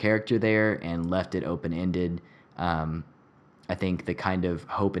showed her character there and left it open-ended. I think the kind of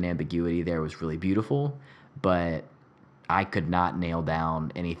hope and ambiguity there was really beautiful, but I could not nail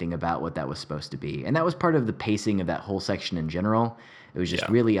down anything about what that was supposed to be. And that was part of the pacing of that whole section in general. It was just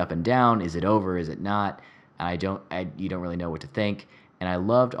really up and down. Is it over? Is it not? You don't really know what to think. And I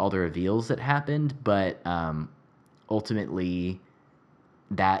loved all the reveals that happened, but ultimately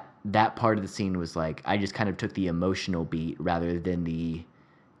that part of the scene was like, I just kind of took the emotional beat rather than the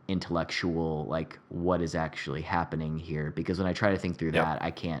intellectual, like what is actually happening here. Because when I try to think through that,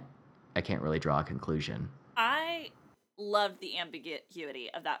 I can't really draw a conclusion. I loved the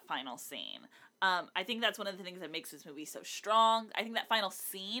ambiguity of that final scene. I think that's one of the things that makes this movie so strong. I think that final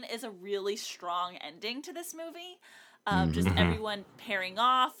scene is a really strong ending to this movie. Just everyone pairing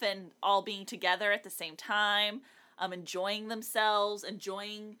off and all being together at the same time, enjoying themselves,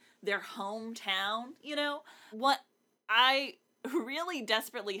 enjoying their hometown, you know? What I really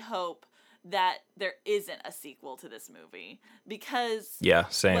desperately hope that there isn't a sequel to this movie, because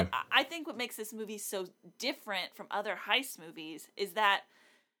same. I think what makes this movie so different from other heist movies is that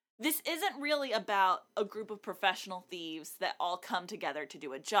this isn't really about a group of professional thieves that all come together to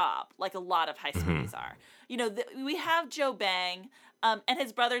do a job, like a lot of heist movies are. You know, we have Joe Bang, and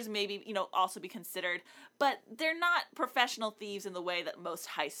his brothers maybe, you know, also be considered, but they're not professional thieves in the way that most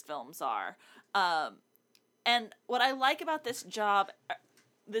heist films are. And what I like about this job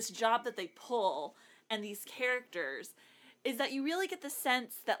that they pull and these characters is that you really get the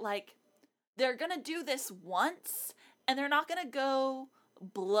sense that, like, they're going to do this once and they're not going to go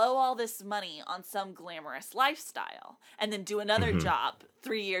blow all this money on some glamorous lifestyle and then do another job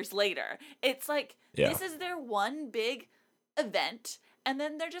 3 years later. It's like, this is their one big event, and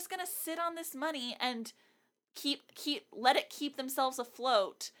then they're just going to sit on this money and let it keep themselves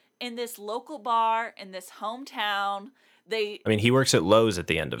afloat in this local bar, in this hometown. I mean, he works at Lowe's at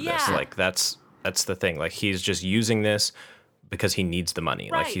the end of this. Like, that's the thing. Like, he's just using this because he needs the money.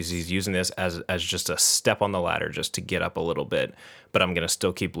 Right. Like, he's using this as just a step on the ladder just to get up a little bit. But I'm going to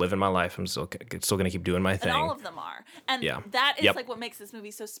still keep living my life. I'm still going to keep doing my thing. And all of them are. And that is like what makes this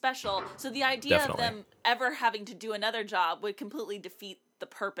movie so special. So the idea of them ever having to do another job would completely defeat the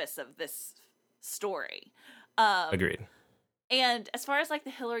purpose of this story. Agreed. And as far as like the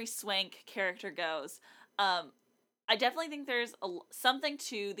Hilary Swank character goes, I definitely think there's something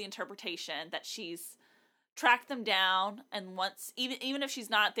to the interpretation that she's tracked them down and wants, even if she's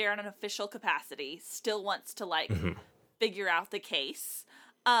not there in an official capacity, still wants to like figure out the case.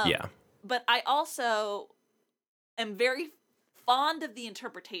 But I also am very fond of the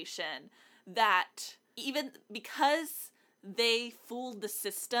interpretation that even because they fooled the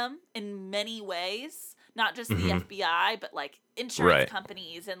system in many ways, not just the FBI, but like insurance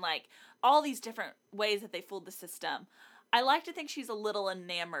companies and like all these different ways that they fooled the system, I like to think she's a little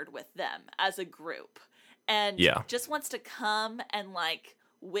enamored with them as a group and just wants to come and like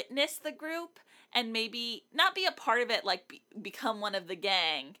witness the group and maybe not be a part of it, like become one of the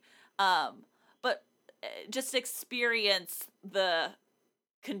gang, but just experience the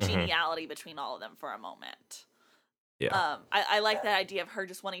congeniality between all of them for a moment. I like that idea of her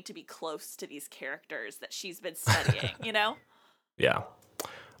just wanting to be close to these characters that she's been studying, you know? Yeah.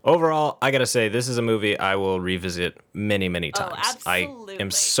 Overall, I gotta say, this is a movie I will revisit many, many times. Absolutely. I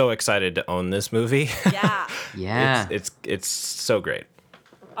am so excited to own this movie. Yeah. It's so great.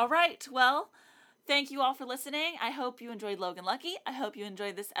 All right. Well, thank you all for listening. I hope you enjoyed Logan Lucky. I hope you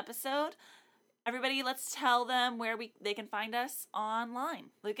enjoyed this episode. Everybody, let's tell them where they can find us online.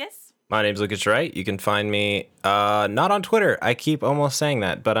 Lucas? My name's Lucas Wright. You can find me not on Twitter. I keep almost saying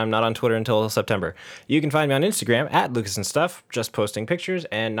that, but I'm not on Twitter until September. You can find me on Instagram at Lucas and Stuff, just posting pictures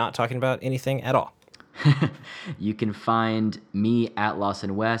and not talking about anything at all. You can find me at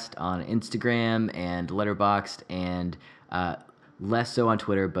Lawson West on Instagram and Letterboxd, and less so on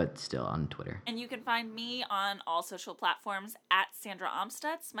Twitter, but still on Twitter. And you can find me on all social platforms at Sandra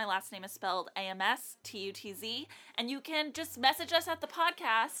Amstutz. My last name is spelled AMSTUTZ. And you can just message us at the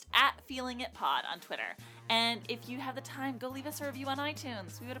podcast at FeelingItPod on Twitter. And if you have the time, go leave us a review on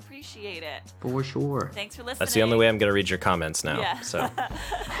iTunes. We would appreciate it. For sure. Thanks for listening. That's the only way I'm going to read your comments now. Yeah. So.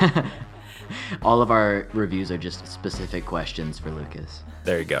 All of our reviews are just specific questions for Lucas.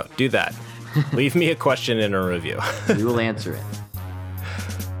 There you go. Do that. Leave me a question in a review. We will answer it.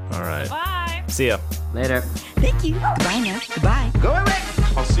 All right. Bye. See ya. Later. Thank you. Goodbye now. Goodbye. Go away.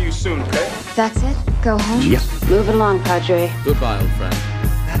 I'll see you soon, okay? That's it? Go home? Yep. Move it along, Padre. Goodbye, old friend.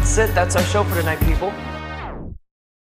 That's it. That's our show for tonight, people.